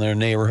sold in their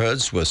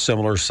neighborhoods with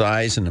similar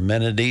size and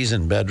amenities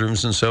and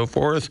bedrooms and so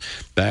forth,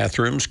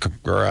 bathrooms,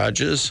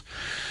 garages,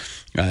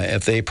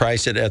 if they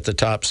price it at the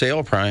top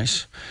sale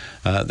price,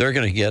 they're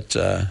going to get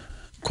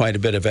quite a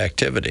bit of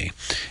activity.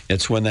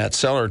 It's when that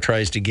seller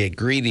tries to get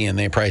greedy and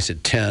they price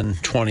it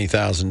 $10,000,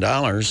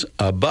 $20,000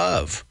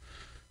 above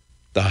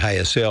the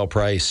highest sale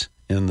price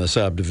in the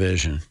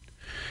subdivision.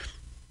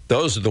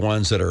 Those are the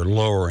ones that are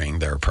lowering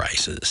their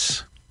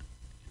prices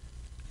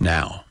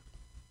now.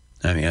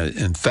 I mean,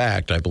 in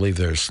fact, I believe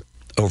there's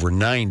over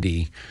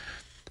 90,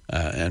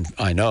 and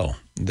I know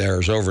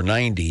there's over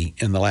 90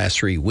 in the last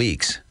 3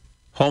 weeks,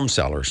 home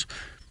sellers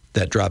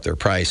that dropped their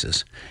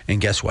prices.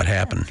 And guess what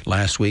happened?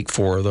 Last week,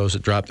 4 of those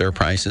that dropped their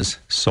prices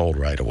sold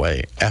right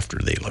away after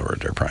they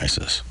lowered their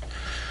prices.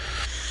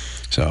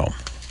 So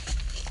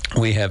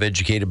we have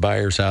educated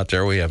buyers out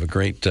there. We have a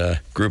great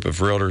group of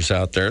realtors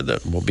out there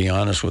that will be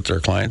honest with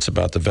their clients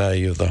about the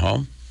value of the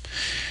home.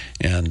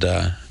 And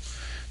a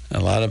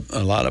lot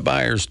of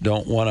buyers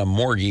don't want to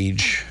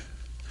mortgage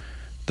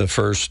the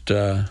first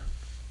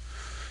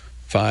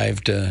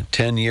 5 to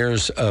 10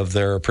 years of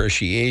their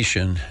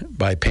appreciation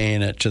by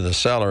paying it to the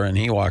seller, and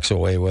he walks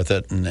away with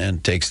it,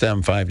 and takes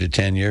them 5 to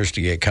 10 years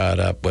to get caught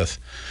up with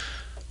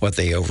what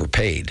they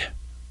overpaid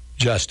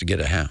just to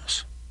get a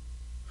house.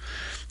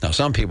 Now,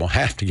 some people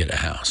have to get a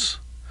house.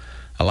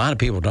 A lot of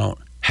people don't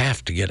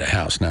have to get a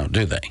house now,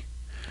 do they?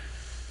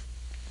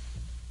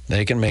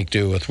 They can make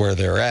do with where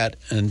they're at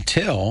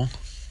until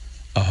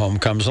a home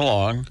comes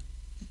along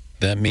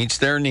that meets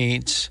their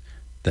needs,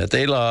 that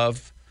they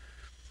love,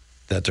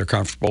 that they're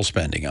comfortable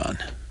spending on.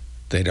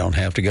 They don't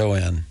have to go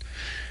in.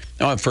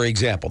 Oh, for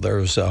example, there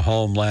was a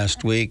home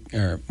last week,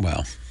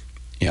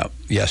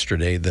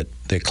 yesterday that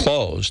they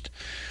closed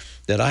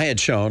that I had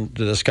shown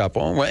to this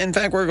couple. Well, in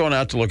fact, we're going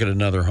out to look at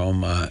another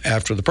home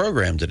after the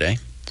program today.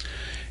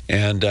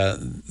 And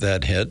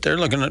that hit. They're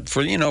looking at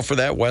for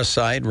that West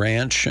Side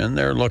ranch, and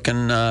they're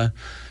looking,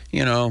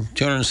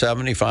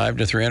 $275,000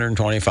 to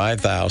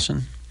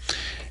 $325,000.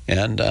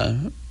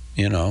 And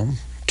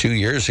 2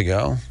 years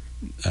ago,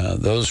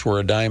 those were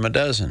a dime a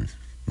dozen.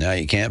 Now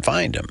you can't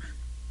find them.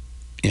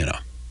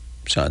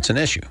 So it's an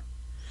issue.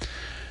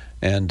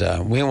 And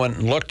we went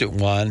and looked at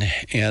one,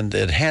 and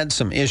it had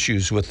some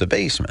issues with the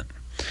basement.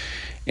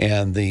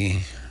 And the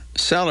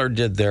seller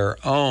did their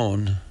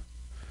own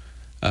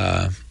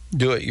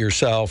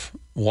do-it-yourself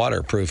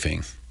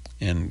waterproofing.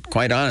 And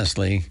quite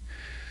honestly,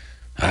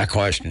 I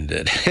questioned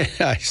it.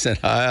 I said,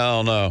 I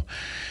don't know.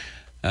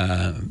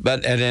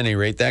 But at any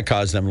rate, that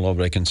caused them a little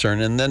bit of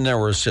concern. And then there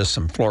was just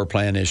some floor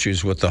plan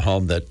issues with the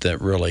home that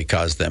really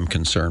caused them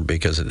concern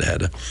because it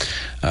had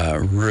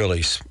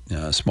really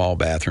small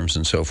bathrooms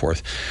and so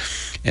forth.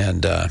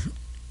 And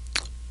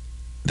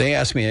they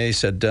asked me, they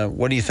said,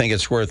 what do you think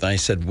it's worth? And I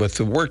said, with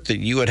the work that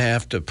you would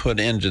have to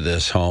put into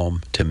this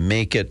home to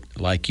make it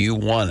like you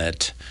want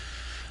it,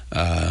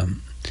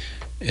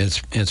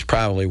 it's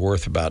probably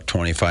worth about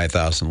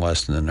 $25,000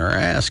 less than they're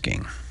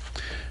asking.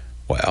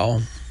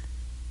 Well,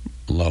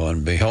 lo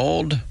and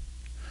behold,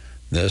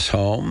 this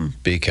home,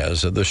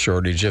 because of the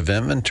shortage of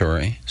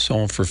inventory,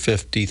 sold for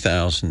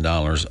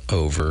 $50,000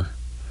 over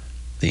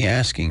the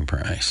asking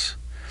price,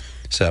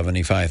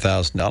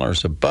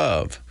 $75,000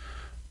 above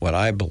what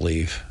I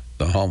believe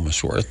the home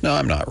was worth. Now,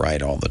 I'm not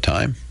right all the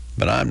time,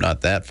 but I'm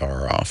not that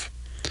far off.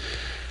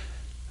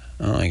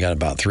 I got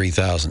about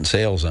 3,000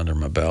 sales under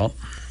my belt.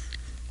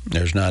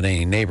 There's not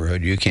any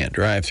neighborhood you can't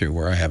drive through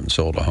where I haven't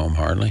sold a home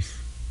hardly.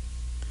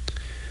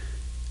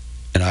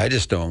 And I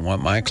just don't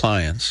want my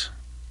clients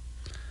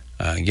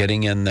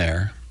getting in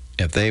there.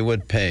 If they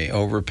would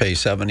overpay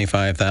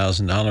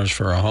 $75,000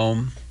 for a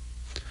home,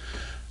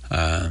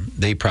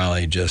 they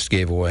probably just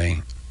gave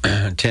away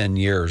 10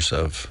 years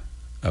of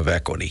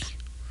equity.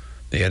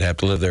 They'd have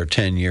to live there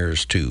 10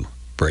 years to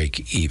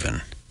break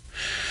even.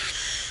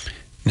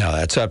 Now,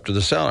 that's up to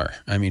the seller.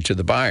 To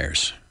the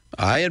buyers.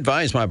 I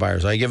advise my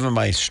buyers. I give them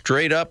my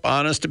straight-up,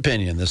 honest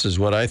opinion. This is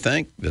what I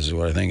think. This is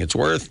what I think it's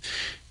worth.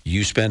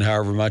 You spend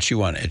however much you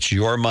want. It's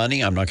your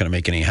money. I'm not going to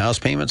make any house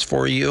payments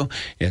for you.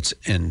 It's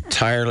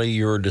entirely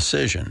your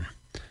decision.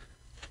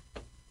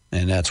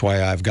 And that's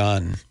why I've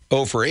gone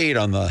 0 for 8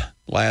 on the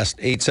last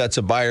 8 sets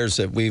of buyers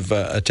that we've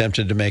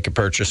attempted to make a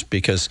purchase,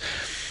 because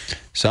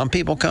some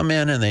people come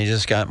in and they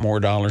just got more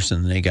dollars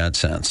than they got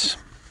cents.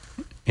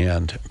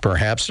 And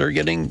perhaps they're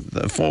getting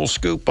the full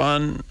scoop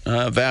on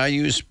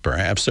values.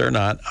 Perhaps they're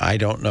not. I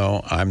don't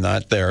know. I'm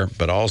not there.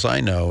 But all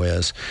I know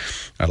is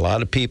a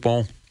lot of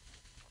people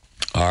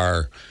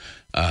are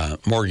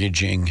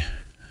mortgaging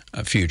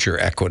future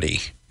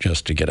equity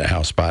just to get a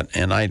house bought.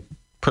 And I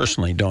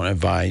personally don't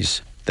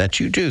advise that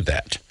you do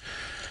that.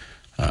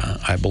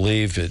 I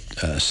believe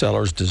that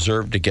sellers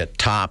deserve to get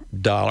top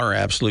dollar,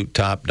 absolute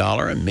top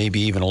dollar, and maybe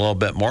even a little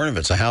bit more. If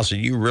it's a house that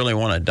you really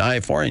want to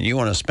die for and you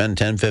want to spend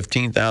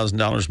 $10,000,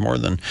 $15,000 more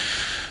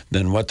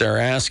than what they're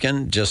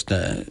asking just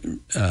to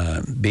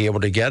be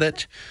able to get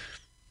it,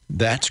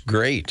 that's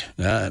great.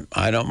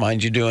 I don't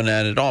mind you doing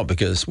that at all,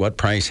 because what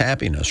price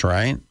happiness,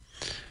 right?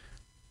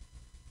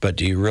 But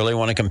do you really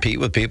want to compete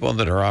with people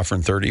that are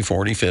offering $30,000,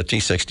 $40,000,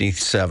 $50,000,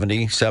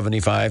 $60,000,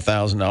 $70,000,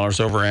 $75,000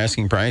 over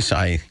asking price?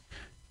 I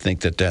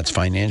think that that's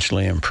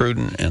financially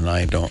imprudent, and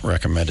I don't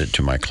recommend it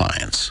to my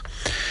clients.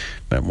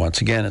 But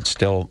once again, it's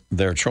still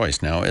their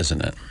choice now,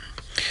 isn't it?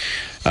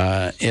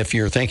 If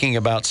you're thinking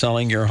about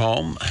selling your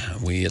home,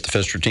 we at the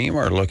Pfister team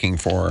are looking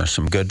for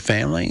some good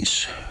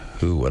families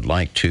who would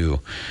like to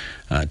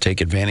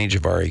take advantage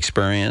of our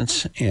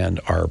experience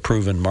and our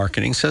proven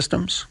marketing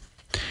systems.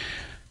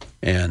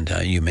 And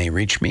you may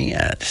reach me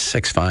at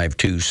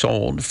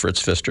 652-SOLD,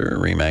 Fritz Pfister,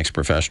 RE/MAX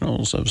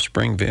Professionals of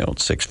Springfield,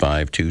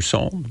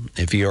 652-SOLD.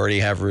 If you already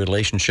have a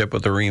relationship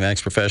with a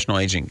RE/MAX professional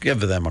agent, give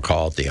them a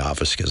call at the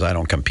office, because I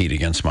don't compete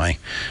against my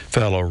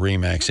fellow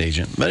RE/MAX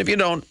agent. But if you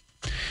don't,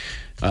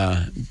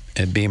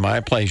 it'd be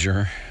my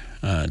pleasure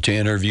to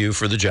interview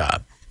for the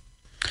job.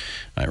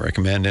 I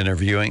recommend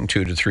interviewing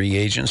 2 to 3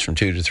 agents from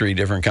 2 to 3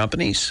 different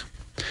companies.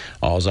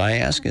 All I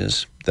ask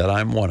is that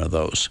I'm one of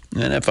those.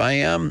 And if I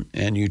am,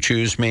 and you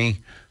choose me,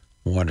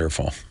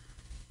 wonderful.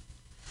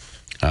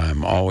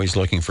 I'm always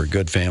looking for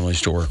good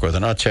families to work with.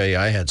 And I'll tell you,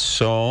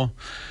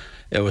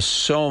 it was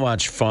so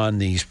much fun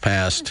these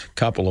past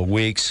couple of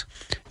weeks,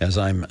 as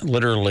I'm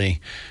literally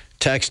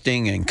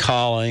texting and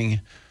calling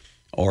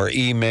or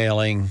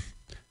emailing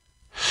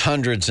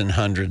hundreds and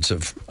hundreds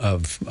of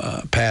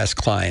past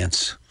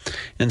clients.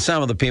 And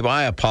some of the people,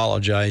 I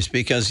apologize,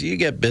 because you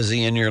get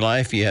busy in your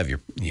life. You have your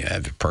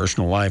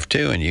personal life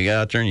too, and you get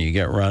out there and you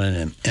get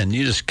running, and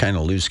you just kind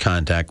of lose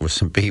contact with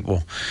some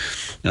people.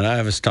 And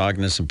I was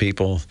talking to some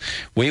people.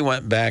 We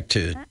went back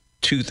to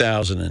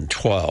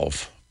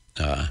 2012.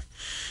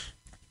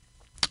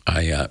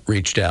 I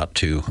reached out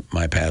to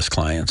my past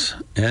clients,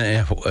 and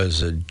it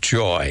was a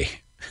joy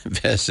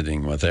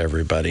visiting with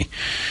everybody.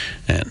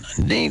 And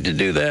I need to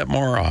do that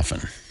more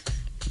often.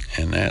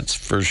 And that's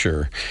for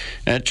sure.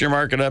 That's your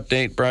market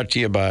update, brought to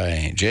you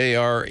by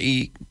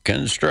JRE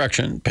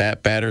Construction.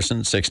 Pat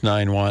Patterson,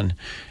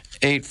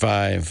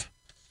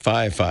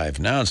 691-8555.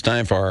 Now it's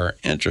time for our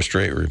interest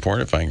rate report,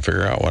 if I can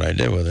figure out what I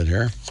did with it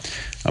here.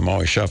 I'm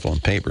always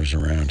shuffling papers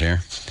around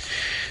here.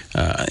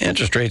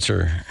 Interest rates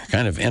are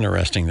kind of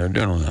interesting. They're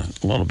doing a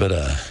little bit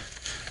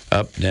of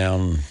up,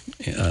 down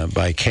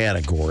by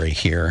category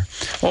here.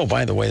 Oh,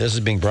 by the way, this is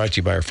being brought to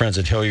you by our friends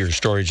at Hillier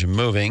Storage and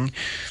Moving.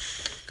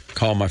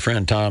 Call my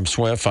friend Tom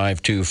Swift,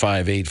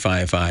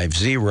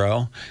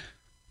 525-8550.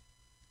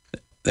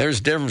 There's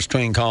a difference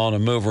between calling a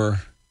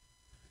mover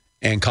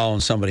and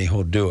calling somebody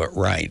who'll do it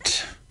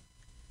right.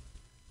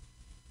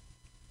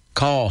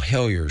 Call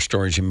Hillier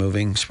Storage and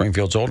Moving,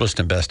 Springfield's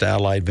oldest and best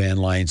allied van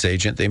lines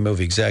agent. They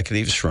move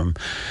executives from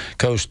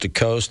coast to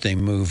coast. They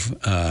move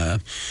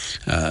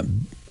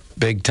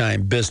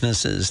big-time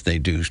businesses. They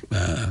do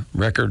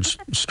records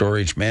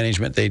storage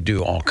management. They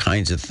do all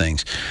kinds of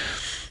things.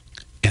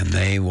 And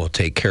they will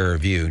take care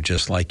of you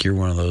just like you're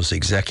one of those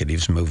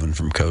executives moving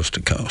from coast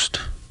to coast.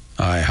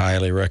 I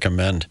highly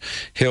recommend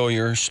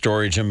Hillier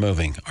Storage and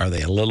Moving. Are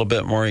they a little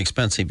bit more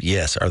expensive?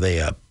 Yes. Are they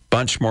a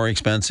bunch more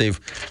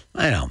expensive?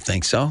 I don't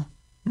think so.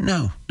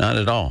 No, not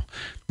at all.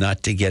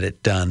 Not to get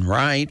it done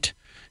right.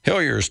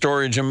 Hillier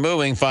Storage and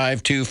Moving,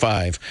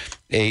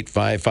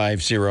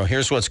 525-8550.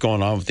 Here's what's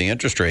going on with the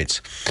interest rates.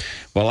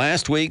 Well,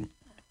 last week,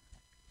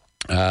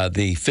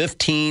 the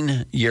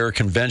 15-year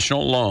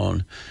conventional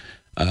loan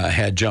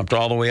had jumped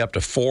all the way up to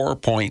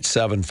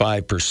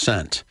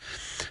 4.75%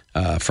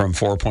 from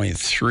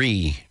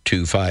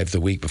 4.325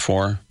 the week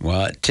before.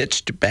 Well, it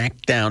titched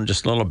back down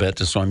just a little bit.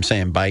 That's what I'm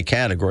saying. By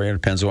category, it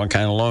depends on what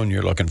kind of loan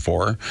you're looking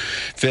for.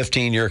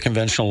 15-year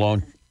conventional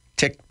loan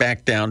ticked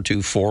back down to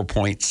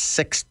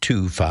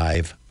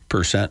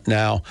 4.625%.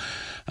 Now,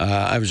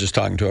 I was just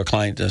talking to a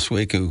client this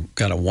week who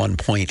got a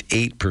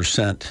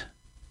 1.8%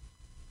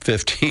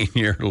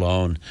 15-year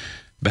loan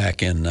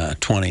back in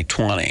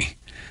 2020.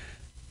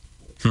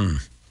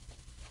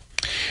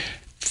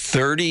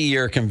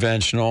 30-year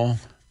conventional,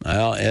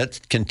 well,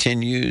 it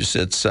continues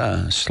its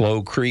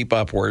slow creep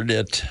upward.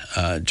 It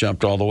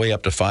jumped all the way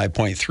up to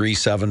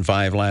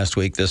 5.375 last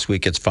week. This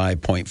week it's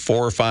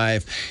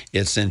 5.45.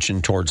 It's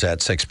inching towards that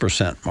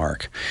 6%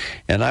 mark.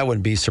 And I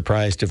wouldn't be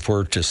surprised if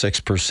we're to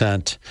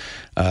 6%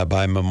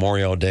 by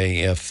Memorial Day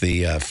if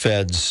the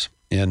feds,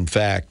 in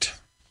fact,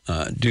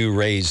 do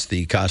raise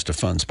the cost of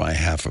funds by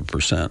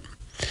 0.5%.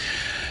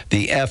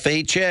 The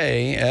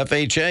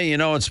FHA, you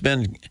know,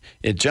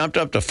 it jumped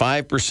up to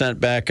 5%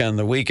 back on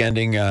the week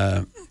ending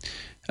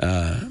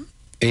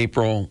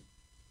April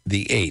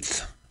the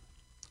 8th.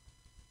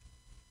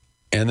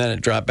 And then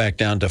it dropped back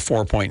down to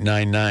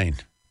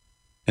 4.99.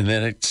 And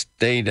then it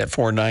stayed at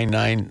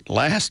 4.99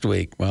 last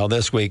week. Well,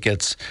 this week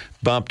it's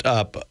bumped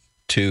up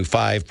to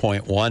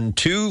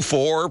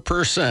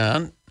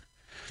 5.124%.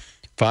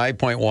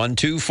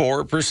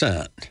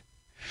 5.124%.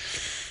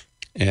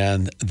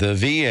 And the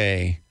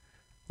VA,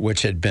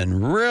 which had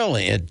been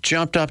it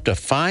jumped up to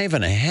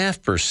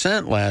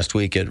 5.5% last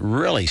week. It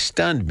really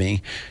stunned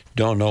me.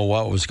 Don't know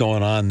what was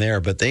going on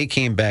there, but they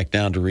came back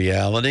down to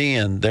reality,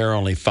 and they're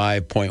only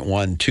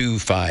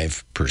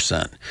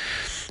 5.125%.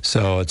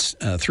 So it's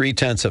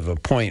 0.3 of a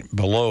point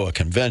below a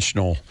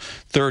conventional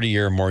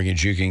 30-year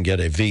mortgage. You can get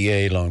a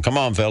VA loan. Come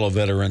on, fellow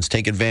veterans,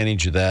 take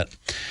advantage of that.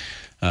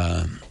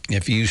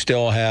 If you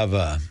still have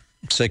a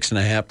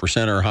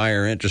 6.5% or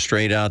higher interest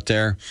rate out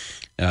there,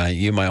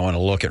 you might want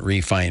to look at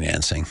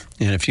refinancing.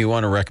 And if you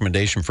want a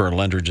recommendation for a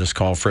lender, just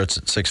call Fritz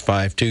at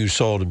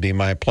 652-SOLD. It'd be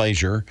my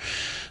pleasure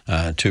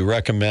to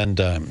recommend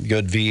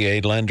good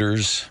VA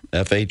lenders,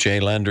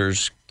 FHA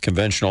lenders,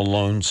 conventional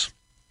loans,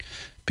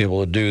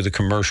 people that do the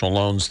commercial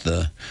loans,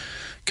 the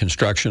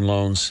construction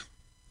loans.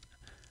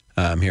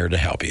 I'm here to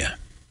help you.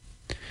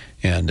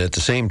 And at the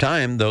same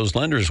time, those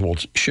lenders will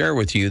share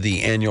with you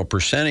the annual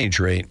percentage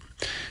rate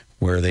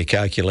where they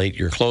calculate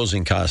your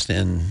closing cost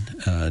in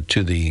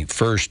to the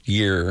first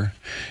year,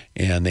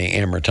 and they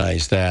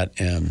amortize that,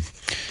 and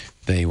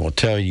they will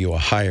tell you a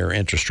higher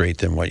interest rate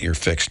than what your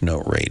fixed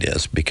note rate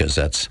is, because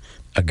that's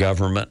a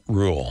government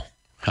rule.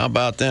 How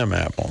about them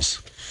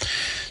apples?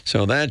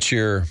 So that's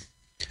your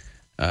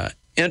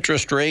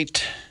interest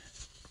rate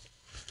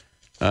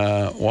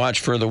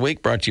watch for the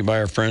week, brought to you by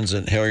our friends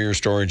at Hillier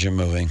Storage and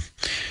Moving.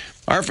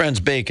 Our friends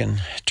Bacon,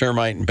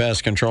 Termite and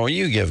Pest Control.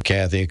 You give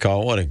Kathy a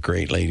call. What a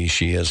great lady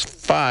she is.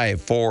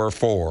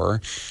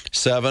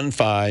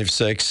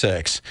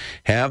 544-7566.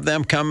 Have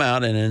them come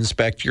out and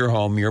inspect your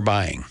home you're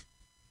buying.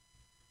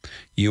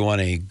 You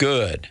want a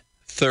good,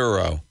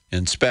 thorough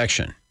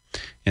inspection.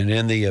 And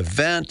in the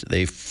event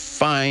they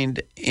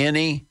find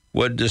any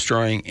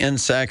wood-destroying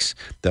insects,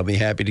 they'll be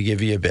happy to give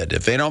you a bid.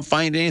 If they don't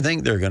find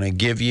anything, they're going to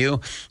give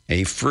you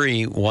a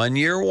free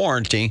 1-year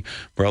warranty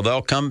where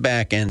they'll come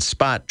back and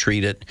spot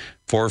treat it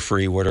for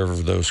free, whatever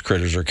those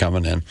critters are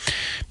coming in.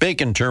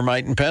 Bacon,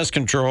 Termite, and Pest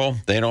Control.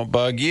 They don't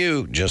bug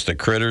you, just the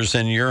critters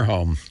in your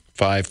home.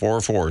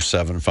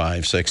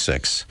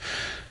 544-7566.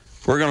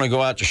 We're going to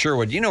go out to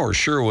Sherwood. You know where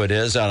Sherwood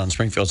is, out on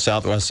Springfield's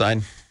southwest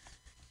side?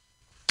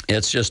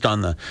 It's just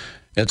on the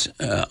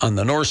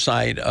north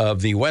side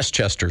of the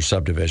Westchester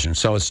subdivision.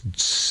 So it's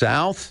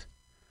south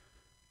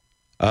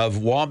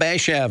of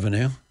Wabash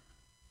Avenue,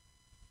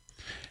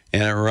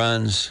 and it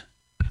runs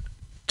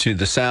to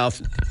the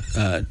south,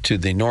 to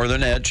the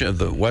northern edge of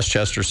the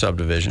Westchester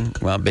subdivision,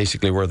 well,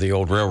 basically where the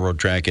old railroad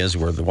track is,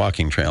 where the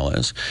walking trail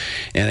is.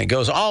 And it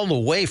goes all the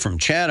way from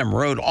Chatham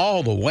Road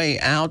all the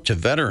way out to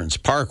Veterans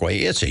Parkway.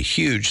 It's a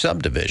huge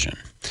subdivision.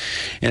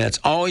 And it's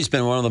always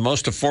been one of the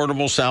most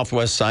affordable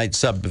Southwest side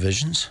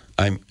subdivisions,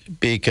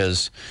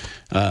 because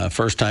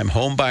first-time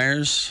home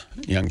buyers,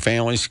 young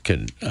families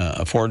could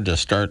afford to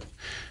start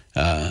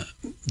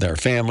their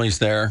families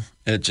there.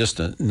 It's just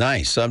a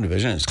nice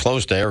subdivision. It's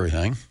close to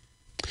everything.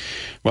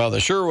 Well, the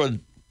Sherwood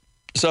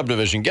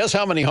subdivision, guess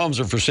how many homes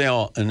are for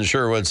sale in the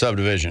Sherwood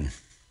subdivision?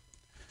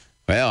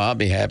 Well, I'll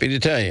be happy to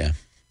tell you.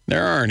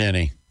 There aren't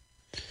any.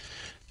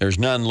 There's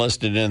none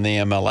listed in the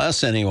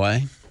MLS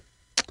anyway.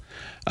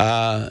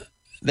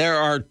 There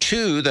are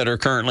 2 that are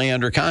currently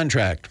under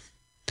contract.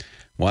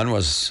 One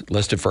was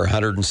listed for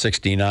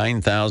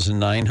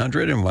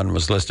 $169,900, and one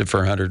was listed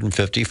for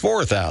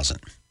 $154,000.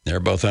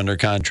 They're both under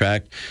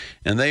contract,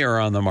 and they are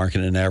on the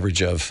market an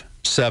average of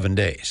 7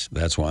 days.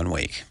 That's 1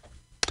 week.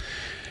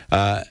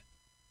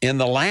 In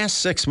the last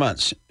 6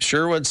 months,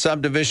 Sherwood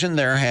subdivision,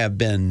 there have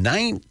been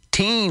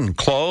 19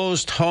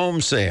 closed home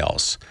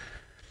sales,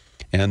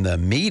 and the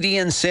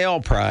median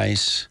sale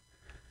price,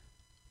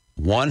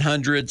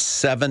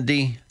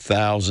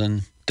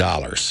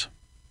 $170,000.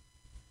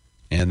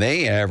 And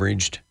they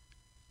averaged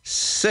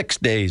 6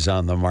 days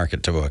on the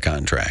market to a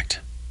contract.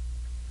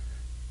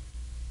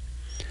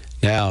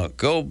 Now,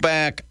 go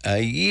back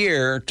a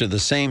year to the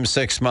same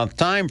 6-month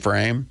time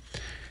frame,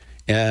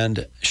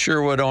 and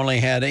Sherwood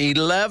only had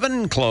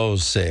 11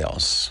 closed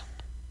sales.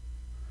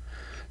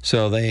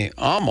 So they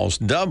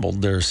almost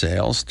doubled their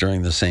sales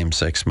during the same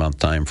 6-month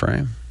time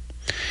frame.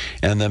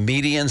 And the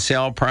median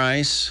sale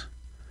price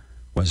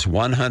was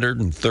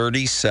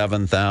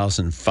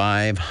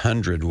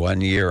 $137,500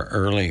 1 year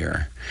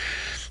earlier.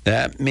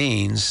 That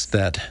means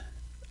that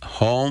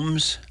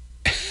homes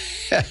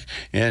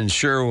in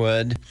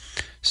Sherwood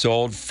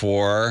sold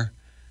for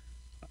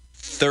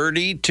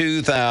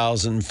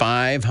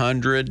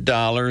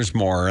 $32,500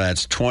 more.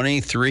 That's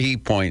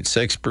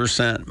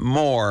 23.6%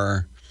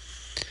 more.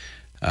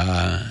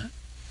 And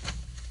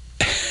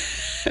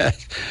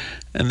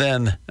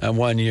then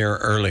 1 year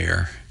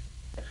earlier.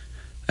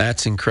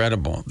 That's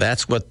incredible.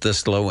 That's what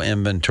this low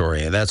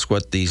inventory, that's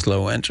what these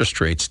low interest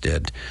rates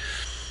did.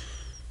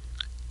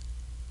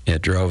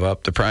 It drove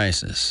up the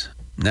prices.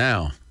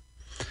 Now,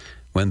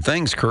 when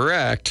things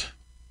correct,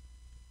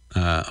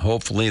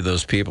 hopefully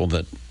those people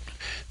that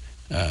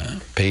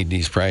paid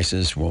these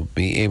prices will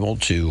be able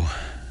to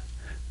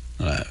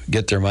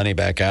get their money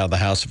back out of the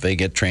house if they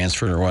get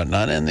transferred or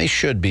whatnot, and they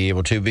should be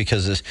able to,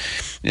 because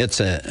it's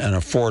an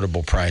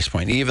affordable price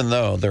point. Even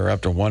though they're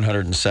up to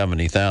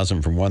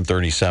 $170,000 from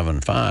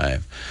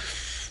 $137,500,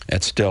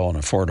 it's still an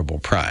affordable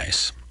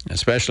price,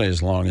 especially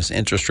as long as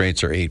interest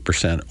rates are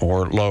 8%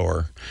 or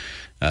lower.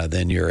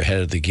 Then you're ahead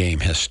of the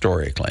game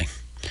historically.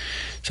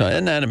 So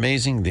isn't that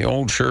amazing? The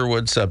old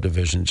Sherwood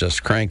subdivision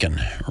just cranking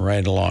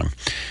right along.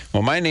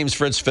 Well, my name's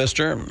Fritz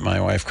Pfister. My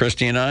wife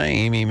Christy and I,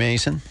 Amy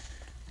Mason,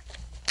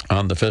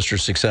 on the Pfister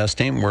Success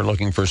Team, we're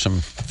looking for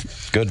some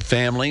good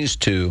families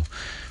to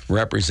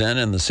represent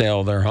in the sale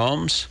of their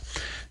homes,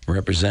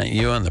 represent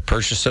you in the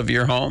purchase of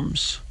your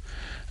homes.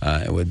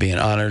 It would be an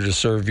honor to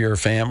serve your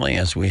family,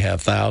 as we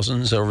have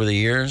thousands over the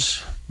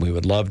years. We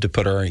would love to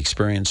put our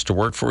experience to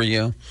work for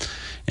you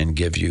and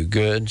give you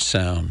good,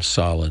 sound,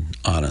 solid,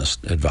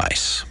 honest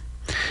advice.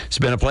 It's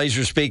been a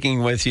pleasure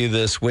speaking with you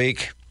this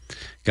week.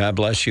 God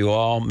bless you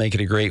all. Make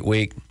it a great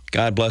week.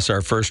 God bless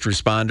our first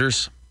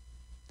responders.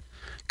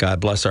 God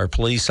bless our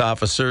police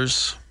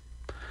officers.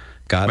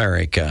 God bless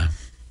America.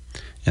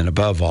 And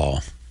above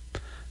all,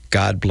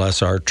 God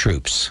bless our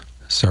troops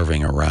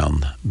serving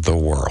around the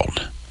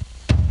world.